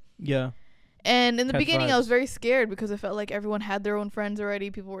friendship. Yeah. And in the beginning, vibes. I was very scared because I felt like everyone had their own friends already.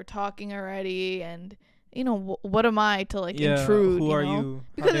 People were talking already, and you know, what am I to like intrude? Who are know? you?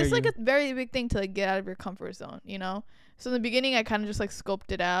 Because it's like a very big thing to like get out of your comfort zone, you know. So in the beginning, I kind of just like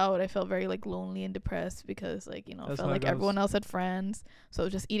scoped it out. I felt very like lonely and depressed because like, you know, I felt like everyone else had friends. So I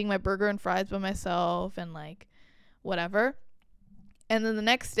was just eating my burger and fries by myself and like whatever. And then the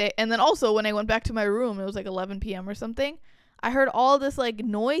next day, and then also when I went back to my room, it was like 11 p.m. or something. I heard all this like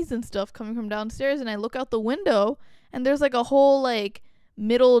noise and stuff coming from downstairs, and I look out the window and there's like a whole like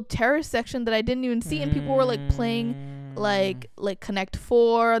middle terrace section that I didn't even see, and people were like playing like Connect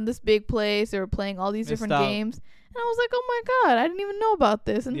 4 on this big place. They were playing all these different games. And I was like, oh my God, I didn't even know about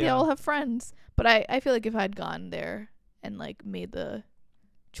this. And they all have friends. But I feel like if I'd gone there and like made the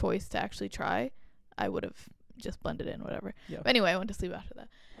choice to actually try, I would have just blended in, whatever. Yeah. But anyway, I went to sleep after that.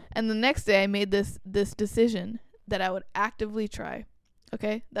 And the next day I made this decision that I would actively try.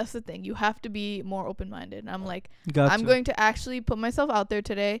 Okay? That's the thing. You have to be more open-minded. And I'm like, I'm going to actually put myself out there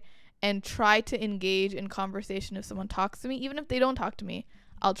today and try to engage in conversation if someone talks to me. Even if they don't talk to me,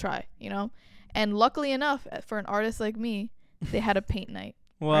 I'll try, you know? And luckily enough, for an artist like me, they had a paint night.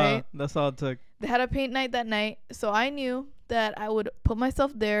 Wow, right? That's all it took. They had a paint night that night, so I knew that I would put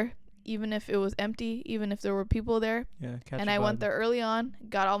myself there, even if it was empty, even if there were people there. Yeah, and I went there early on,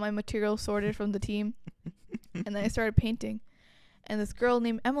 got all my materials sorted from the team, and then I started painting. And this girl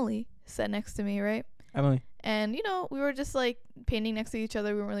named Emily sat next to me, right? Emily. And, you know, we were just, like, painting next to each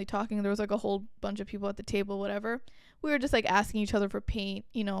other. We weren't really talking. There was, like, a whole bunch of people at the table, whatever. We were just, like, asking each other for paint,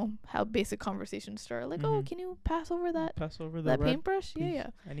 you know, how basic conversations start. Like, oh, can you pass over that paintbrush? Please. Yeah.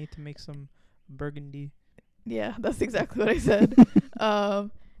 I need to make some burgundy. Yeah, that's exactly what I said.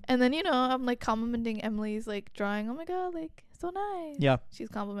 And then, you know, I'm, like, complimenting Emily's, like, drawing. Oh, my God, like, so nice. Yeah. She's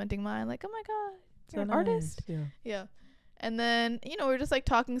complimenting mine. Like, oh, my God, you're so an nice. artist? Yeah. Yeah. And then, you know, we were just, like,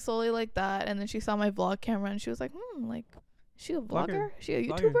 talking slowly like that. And then she saw my vlog camera, and she was like, like, is she a vlogger? Is she a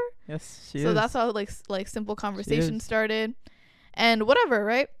YouTuber? Yes, she is. So that's how, like simple conversation started. And whatever,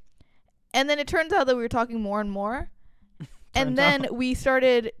 right? And then it turns out that we were talking more and more. And then we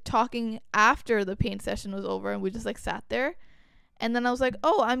started talking after the paint session was over, and we just, like, sat there. And then I was like,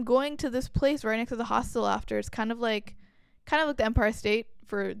 oh, I'm going to this place right next to the hostel after. It's kind of like the Empire State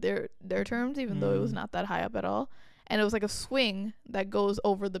for their terms, even though it was not that high up at all. And it was like a swing that goes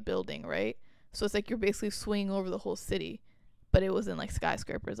over the building, right? So it's like you're basically swinging over the whole city, but it was in like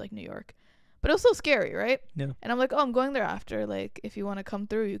skyscrapers like New York. But it was so scary, right? Yeah. And I'm like, oh, I'm going there after. Like, if you want to come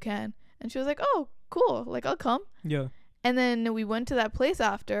through, you can. And she was like, oh, cool. Like, I'll come. Yeah. And then we went to that place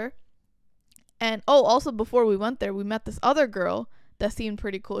after. And, oh, also before we went there, we met this other girl that seemed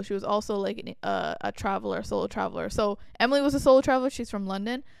pretty cool. She was also like a traveler, solo traveler. So Emily was a solo traveler. She's from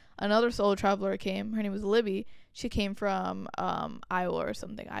London. Another solo traveler came. Her name was Libby. She came from Idaho or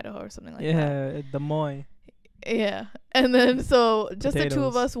something like that. Yeah, Des Moines. Yeah. And then so just Potatoes. the two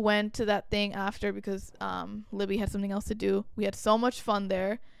of us went to that thing after because Libby had something else to do. We had so much fun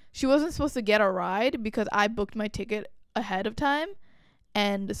there. She wasn't supposed to get a ride because I booked my ticket ahead of time.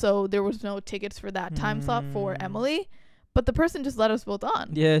 And so there was no tickets for that time slot for Emily. But the person just let us both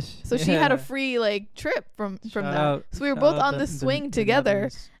on. Yes. So she had a free like trip from that. Out. So we were both on this swing together,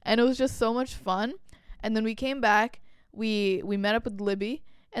 and it was just so much fun. And then we came back. We met up with Libby,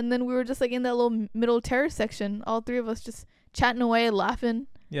 and then we were just like in that little middle terrace section, all three of us just chatting away, laughing.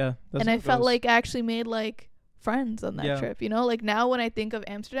 Yeah. And I felt like I actually made like friends on that trip. You know, like now when I think of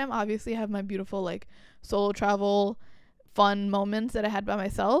Amsterdam, obviously I have my beautiful like solo travel, fun moments that I had by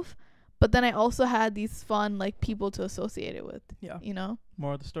myself. But then I also had these fun, like, people to associate it with. Yeah. You know?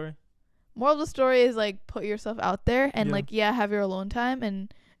 Moral of the story? Moral of the story is, like, put yourself out there and, like, have your alone time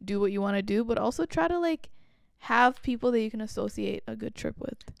and do what you want to do. But also try to, like, have people that you can associate a good trip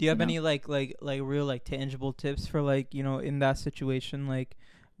with. Do you have any, like real, like, tangible tips for, like, you know, in that situation, like,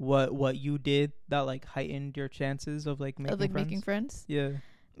 what you did that, like, heightened your chances of, like, making friends? Yeah.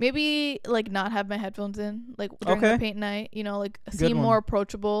 Maybe, like, not have my headphones in, like, during the paint night, you know, like, seem more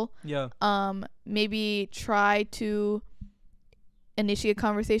approachable. Yeah. Maybe try to initiate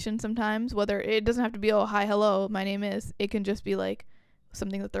conversation sometimes, whether it doesn't have to be, oh, hi, hello, my name is. It can just be, like,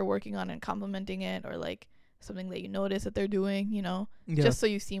 something that they're working on and complimenting it, or, like, something that you notice that they're doing, you know, Yeah. just so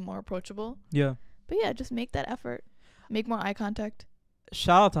you seem more approachable. Yeah. But yeah, just make that effort. Make more eye contact.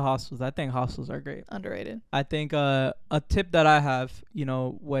 Shout out to hostels. I think hostels are great. Underrated. I think a tip that I have, you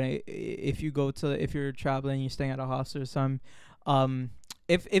know, if you're traveling, you're staying at a hostel or something,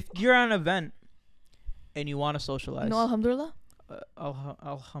 if you're at an event and you want to socialize, No, alhamdulillah.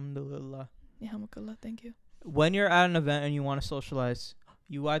 Alhamdulillah. Alhamdulillah, thank you. When you're at an event and you want to socialize,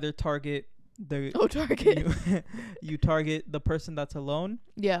 you either target target. you target the person that's alone,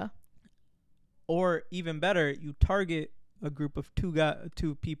 Yeah. or even better, you target a group of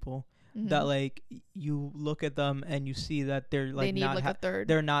two people that like you look at them and you see that they're like they need like a third.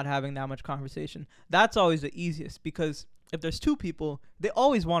 they're not having that much conversation. That's always the easiest, because if there's two people, they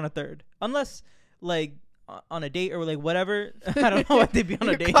always want a third, unless like on a date or like whatever. I don't know what they'd be on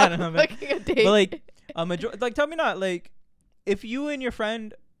a date. I don't know, a date. but like like tell me not, like if you and your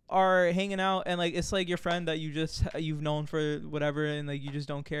friend are hanging out and like it's like your friend that you've known for whatever and like you just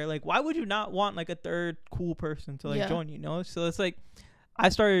don't care, like why would you not want like a third cool person to like join you, know? So it's like I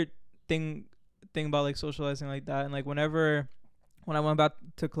started thinking about like socializing like that, and like when I went back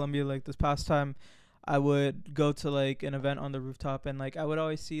to Colombia like this past time, I would go to like an event on the rooftop, and like I would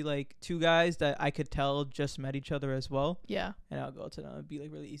always see like two guys that I could tell just met each other as well. Yeah. And I'll go to them. It'd be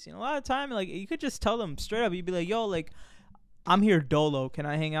like really easy. And a lot of time, like you could just tell them straight up. You'd be like, yo, like I'm here dolo. Can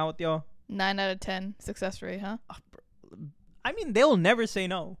I hang out with y'all? 9 out of 10 success rate, huh? I mean, they'll never say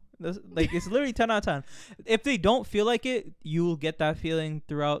no. Like it's literally 10 out of 10. If they don't feel like it, you will get that feeling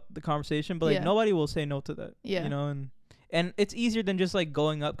throughout the conversation. But like nobody will say no to that. Yeah. You know, and it's easier than just like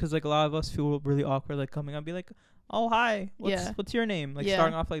going up, because like a lot of us feel really awkward like coming up, be like, oh hi, what's your name, like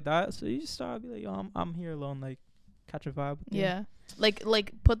starting off like that. So you just start, be like, yo, I'm here alone, like catch a vibe with you.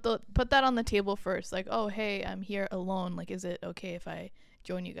 Like put that on the table first, like, oh hey, I'm here alone, like is it okay if I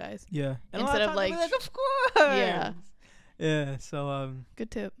join you guys? Yeah. And instead of like of course. Yeah. So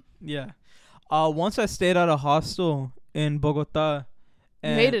good tip. Yeah. Once I stayed at a hostel in Bogota.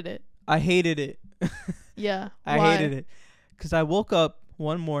 And you hated it. I hated it. Yeah. I hated it. Because I woke up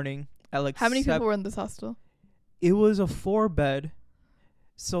one morning at like how many people were in this hostel? It was a 4-bed.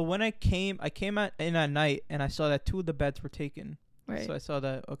 So when I came in at night, and I saw that 2 of the beds were taken. Right. So I saw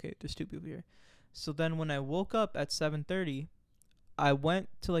that, okay, there's 2 people here. So then when I woke up at 7:30, I went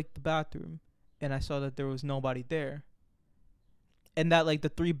to like the bathroom, and I saw that there was nobody there. And that like the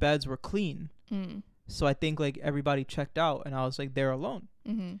 3 beds were clean. So I think like everybody checked out, and I was like there alone.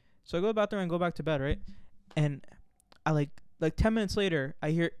 So I go to the bathroom and go back to bed, right? And I like 10 minutes later,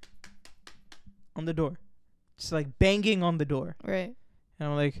 I hear on the door, just like banging on the door. Right. And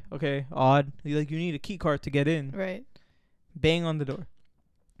I'm like, okay, odd. You need a key card to get in. Right. Bang on the door.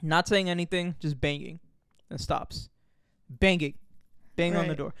 Not saying anything, just banging. And stops. Banging. Bang on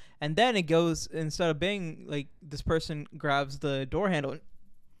the door. And then it goes, instead of banging, like this person grabs the door handle and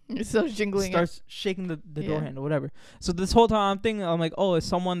it starts jingling. Starts shaking the door handle, whatever. So this whole time I'm like, oh, it's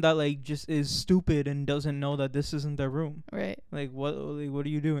someone that like just is stupid and doesn't know that this isn't their room. Right. Like what are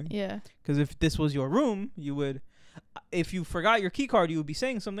you doing? Yeah. Because if this was your room, you would, if you forgot your key card, you would be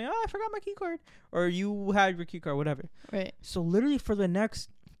saying something. Oh, I forgot my key card, or you had your key card, whatever. Right. So literally for the next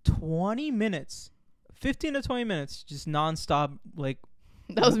 20 minutes, 15 to 20 minutes, just nonstop, like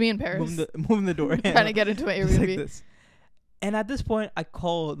that was me in Paris. Moving the door trying to get into my Airbnb. Like this. And at this point, I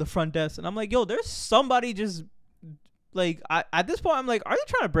call the front desk, and I'm like, yo, there's somebody just, like, at this point, I'm like, are they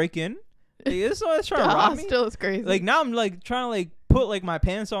trying to break in? Like, is someone trying to rob me? Still is crazy. Like, now I'm, like, trying to, like, put, like, my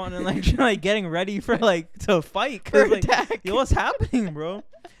pants on and, like, getting ready for, like, to fight. Cause, like, yo, what's happening, bro?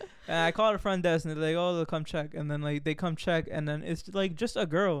 And I call the front desk, and they're like, oh, they'll come check. And then, like, they come check, and then it's, like, just a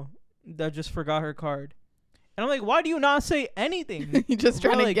girl that just forgot her card. And I'm like, why do you not say anything? You're just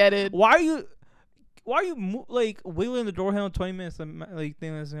trying to get it. Why are you like wiggling the door handle 20 minutes? Like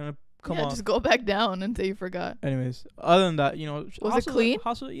thing that's gonna come off. Just go back down until you forgot. Anyways, other than that, you know, was it clean?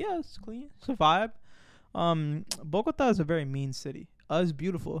 Yeah, it's clean. It's a vibe. Bogota is a very mean city. It's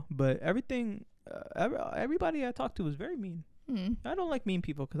beautiful, but everything, everybody I talked to was very mean. I don't like mean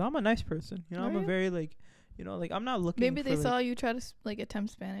people because I'm a nice person. You know, I'm a very like, you know, like I'm not looking. Maybe they saw you try to like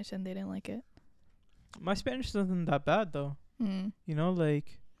attempt Spanish and they didn't like it. My Spanish isn't that bad though. You know,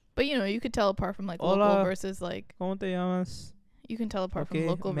 like. But you know, you could tell apart from like Hola, local versus like. ¿Cómo te llamas? You can tell apart from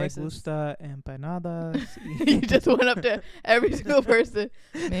local me versus. Me gusta empanadas. You just went up to every single person.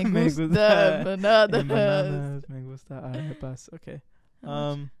 Me gusta empanadas. Me gusta arepas. Okay.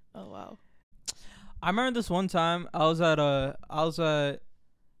 Oh wow. I remember this one time I was at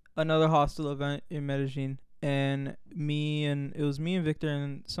another hostel event in Medellin, and it was me and Victor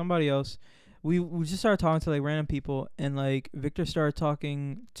and somebody else. We just started talking to like random people, and like Victor started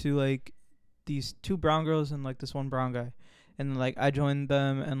talking to like these two brown girls and like this one brown guy, and like I joined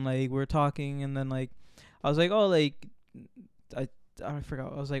them and like we're talking, and then like I was like, oh, like I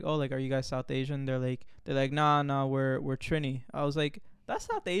forgot. I was like, oh, like, are you guys South Asian? They're like, nah, we're Trini. I was like, that's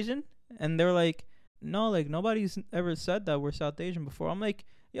South Asian, and they're like, no, like nobody's ever said that we're South Asian before. I'm like,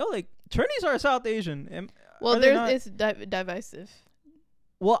 yo, like Trinis are South Asian. Well, it's divisive.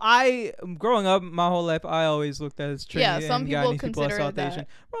 Well, growing up my whole life, I always looked at as Trini. Yeah, some and people Guyanese consider people as South that. Asian.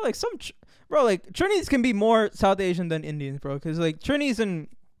 Bro, like like Trinis can be more South Asian than Indians, bro. Because like Trinis and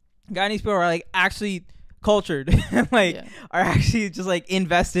Guyanese people are like actually cultured and like are actually just like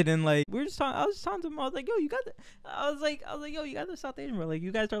invested in like I was just talking to them. I was like, yo, you got the, I was like, yo, you guys are South Asian, bro. Like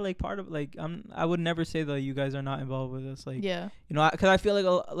you guys are like part of like I would never say that you guys are not involved with us. Like you know, because I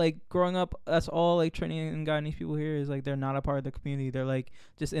feel like growing up, that's all like Trinity and Guyanese people here is like they're not a part of the community. They're like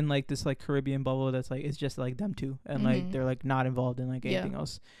just in like this like Caribbean bubble that's like it's just like them two, and like they're like not involved in like anything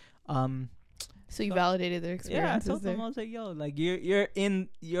else. So you validated their experiences. Yeah, I told them, I was like, yo, like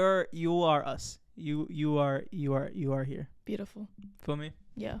you are us. You are here. Beautiful. Feel me?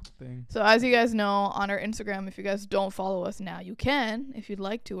 Yeah. Thing. So as you guys know, on our Instagram, if you guys don't follow us now, you can if you'd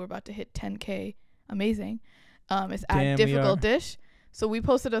like to. We're about to hit 10K. Amazing. It's at Difficult Dish. So we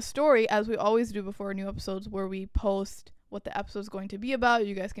posted a story, as we always do before new episodes, where we post what the episode's going to be about.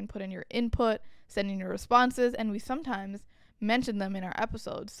 You guys can put in your input, send in your responses, and we sometimes mention them in our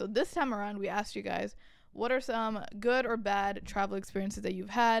episodes. So this time around, we asked you guys, what are some good or bad travel experiences that you've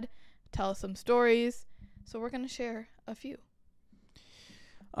had? Tell us some stories. So we're going to share a few.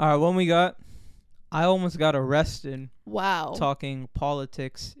 All right, one we got. I almost got arrested. Wow. Talking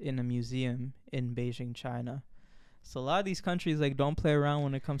politics in a museum in Beijing, China. So a lot of these countries like don't play around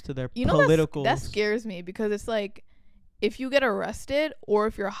when it comes to their political. That scares me because it's like if you get arrested or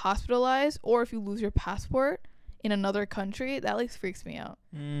if you're hospitalized or if you lose your passport in another country, that like freaks me out.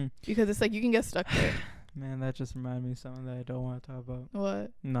 Because it's like you can get stuck there. Man, that just reminded me of something that I don't want to talk about.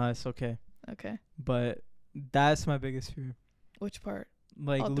 What? No, it's okay. Okay. But that's my biggest fear. Which part?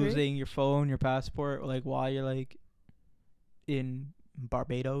 Like losing your phone, your passport, like while you're like in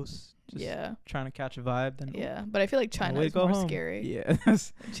Barbados. Just trying to catch a vibe. Then but I feel like China is more scary. Yeah.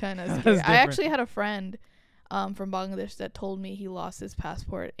 China is scary. I actually had a friend from Bangladesh that told me he lost his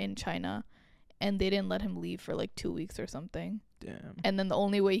passport in China and they didn't let him leave for like 2 weeks or something. Damn. And then the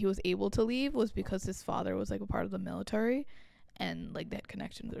only way he was able to leave was because his father was like a part of the military and like they had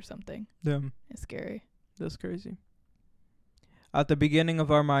connections or something. Damn. It's scary. That's crazy. At the beginning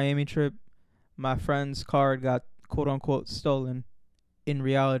of our Miami trip, my friend's card got quote unquote stolen. In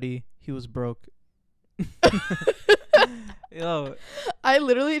reality, he was broke. Yo, I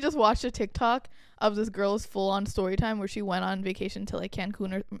literally just watched a TikTok of this girl's full-on story time where she went on vacation to like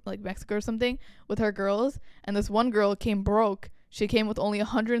Cancun or like Mexico or something with her girls, and this one girl came broke. She came with only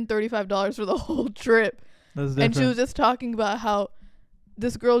 $135 for the whole trip. That's different. And she was just talking about how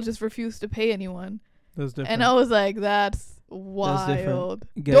this girl just refused to pay anyone. That's different. And I was like, that's wild.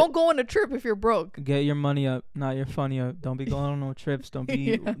 Don't go on a trip if you're broke. Get your money up, not your funny up. Don't be going on no trips. Don't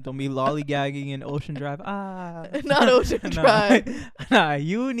be don't be lollygagging in Ocean Drive. Not Ocean Drive. Nah,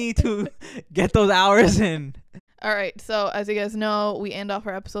 you need to get those hours in. All right, so as you guys know, we end off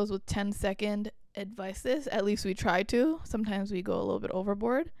our episodes with 10-second advices. At least we try to. Sometimes we go a little bit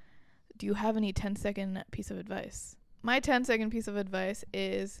overboard. Do you have any 10-second piece of advice? My 10-second piece of advice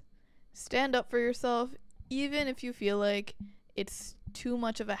is stand up for yourself, even if you feel like it's too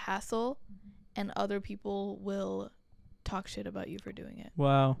much of a hassle and other people will talk shit about you for doing it.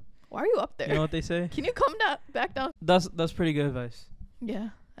 Wow. Why are you up there? You know what they say? Can you come back down? That's pretty good advice. Yeah.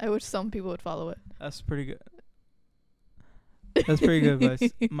 I wish some people would follow it. That's pretty good. That's pretty good advice.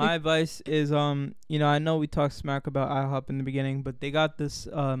 My advice is, I know we talked smack about IHOP in the beginning, but they got this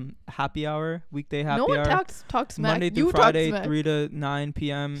weekday happy hour. No one talked smack. Monday through Friday, 3 to 9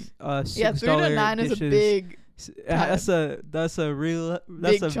 p.m. $6 3 to 9 dishes. is a big. That's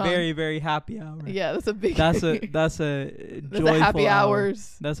a very, very happy hour. Yeah, that's a big. That's a joyful a happy hour.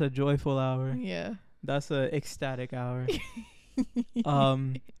 Hours. That's a joyful hour. Yeah. That's a ecstatic hour.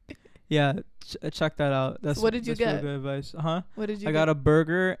 Yeah, check that out. What did you get? Really good advice. What did you? I got a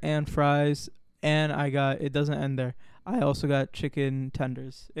burger and fries, and it doesn't end there. I also got chicken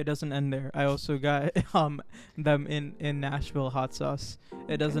tenders. It doesn't end there. I also got them in Nashville hot sauce.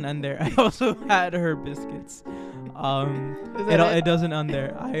 It doesn't end there. I also had her biscuits. It doesn't end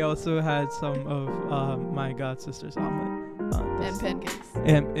there. I also had some of my god sister's omelet. And pancakes.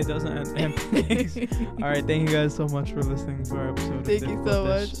 And it doesn't end. And pancakes. All right, thank you guys so much for listening to our episode. Thank you so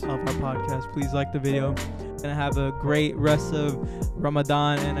much of our podcast. Please like the video, and have a great rest of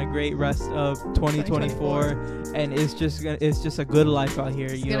Ramadan and a great rest of 2024. And it's just a good life out here.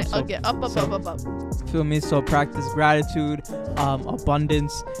 It's you know, gonna get up. Feel me? So practice gratitude,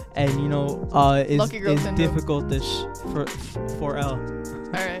 abundance, and you know, it's difficult for L.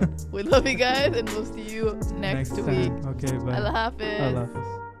 All right, we love you guys, and we'll see you next week. Okay, bye. Allah Hafiz. Allah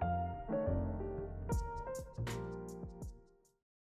Hafiz.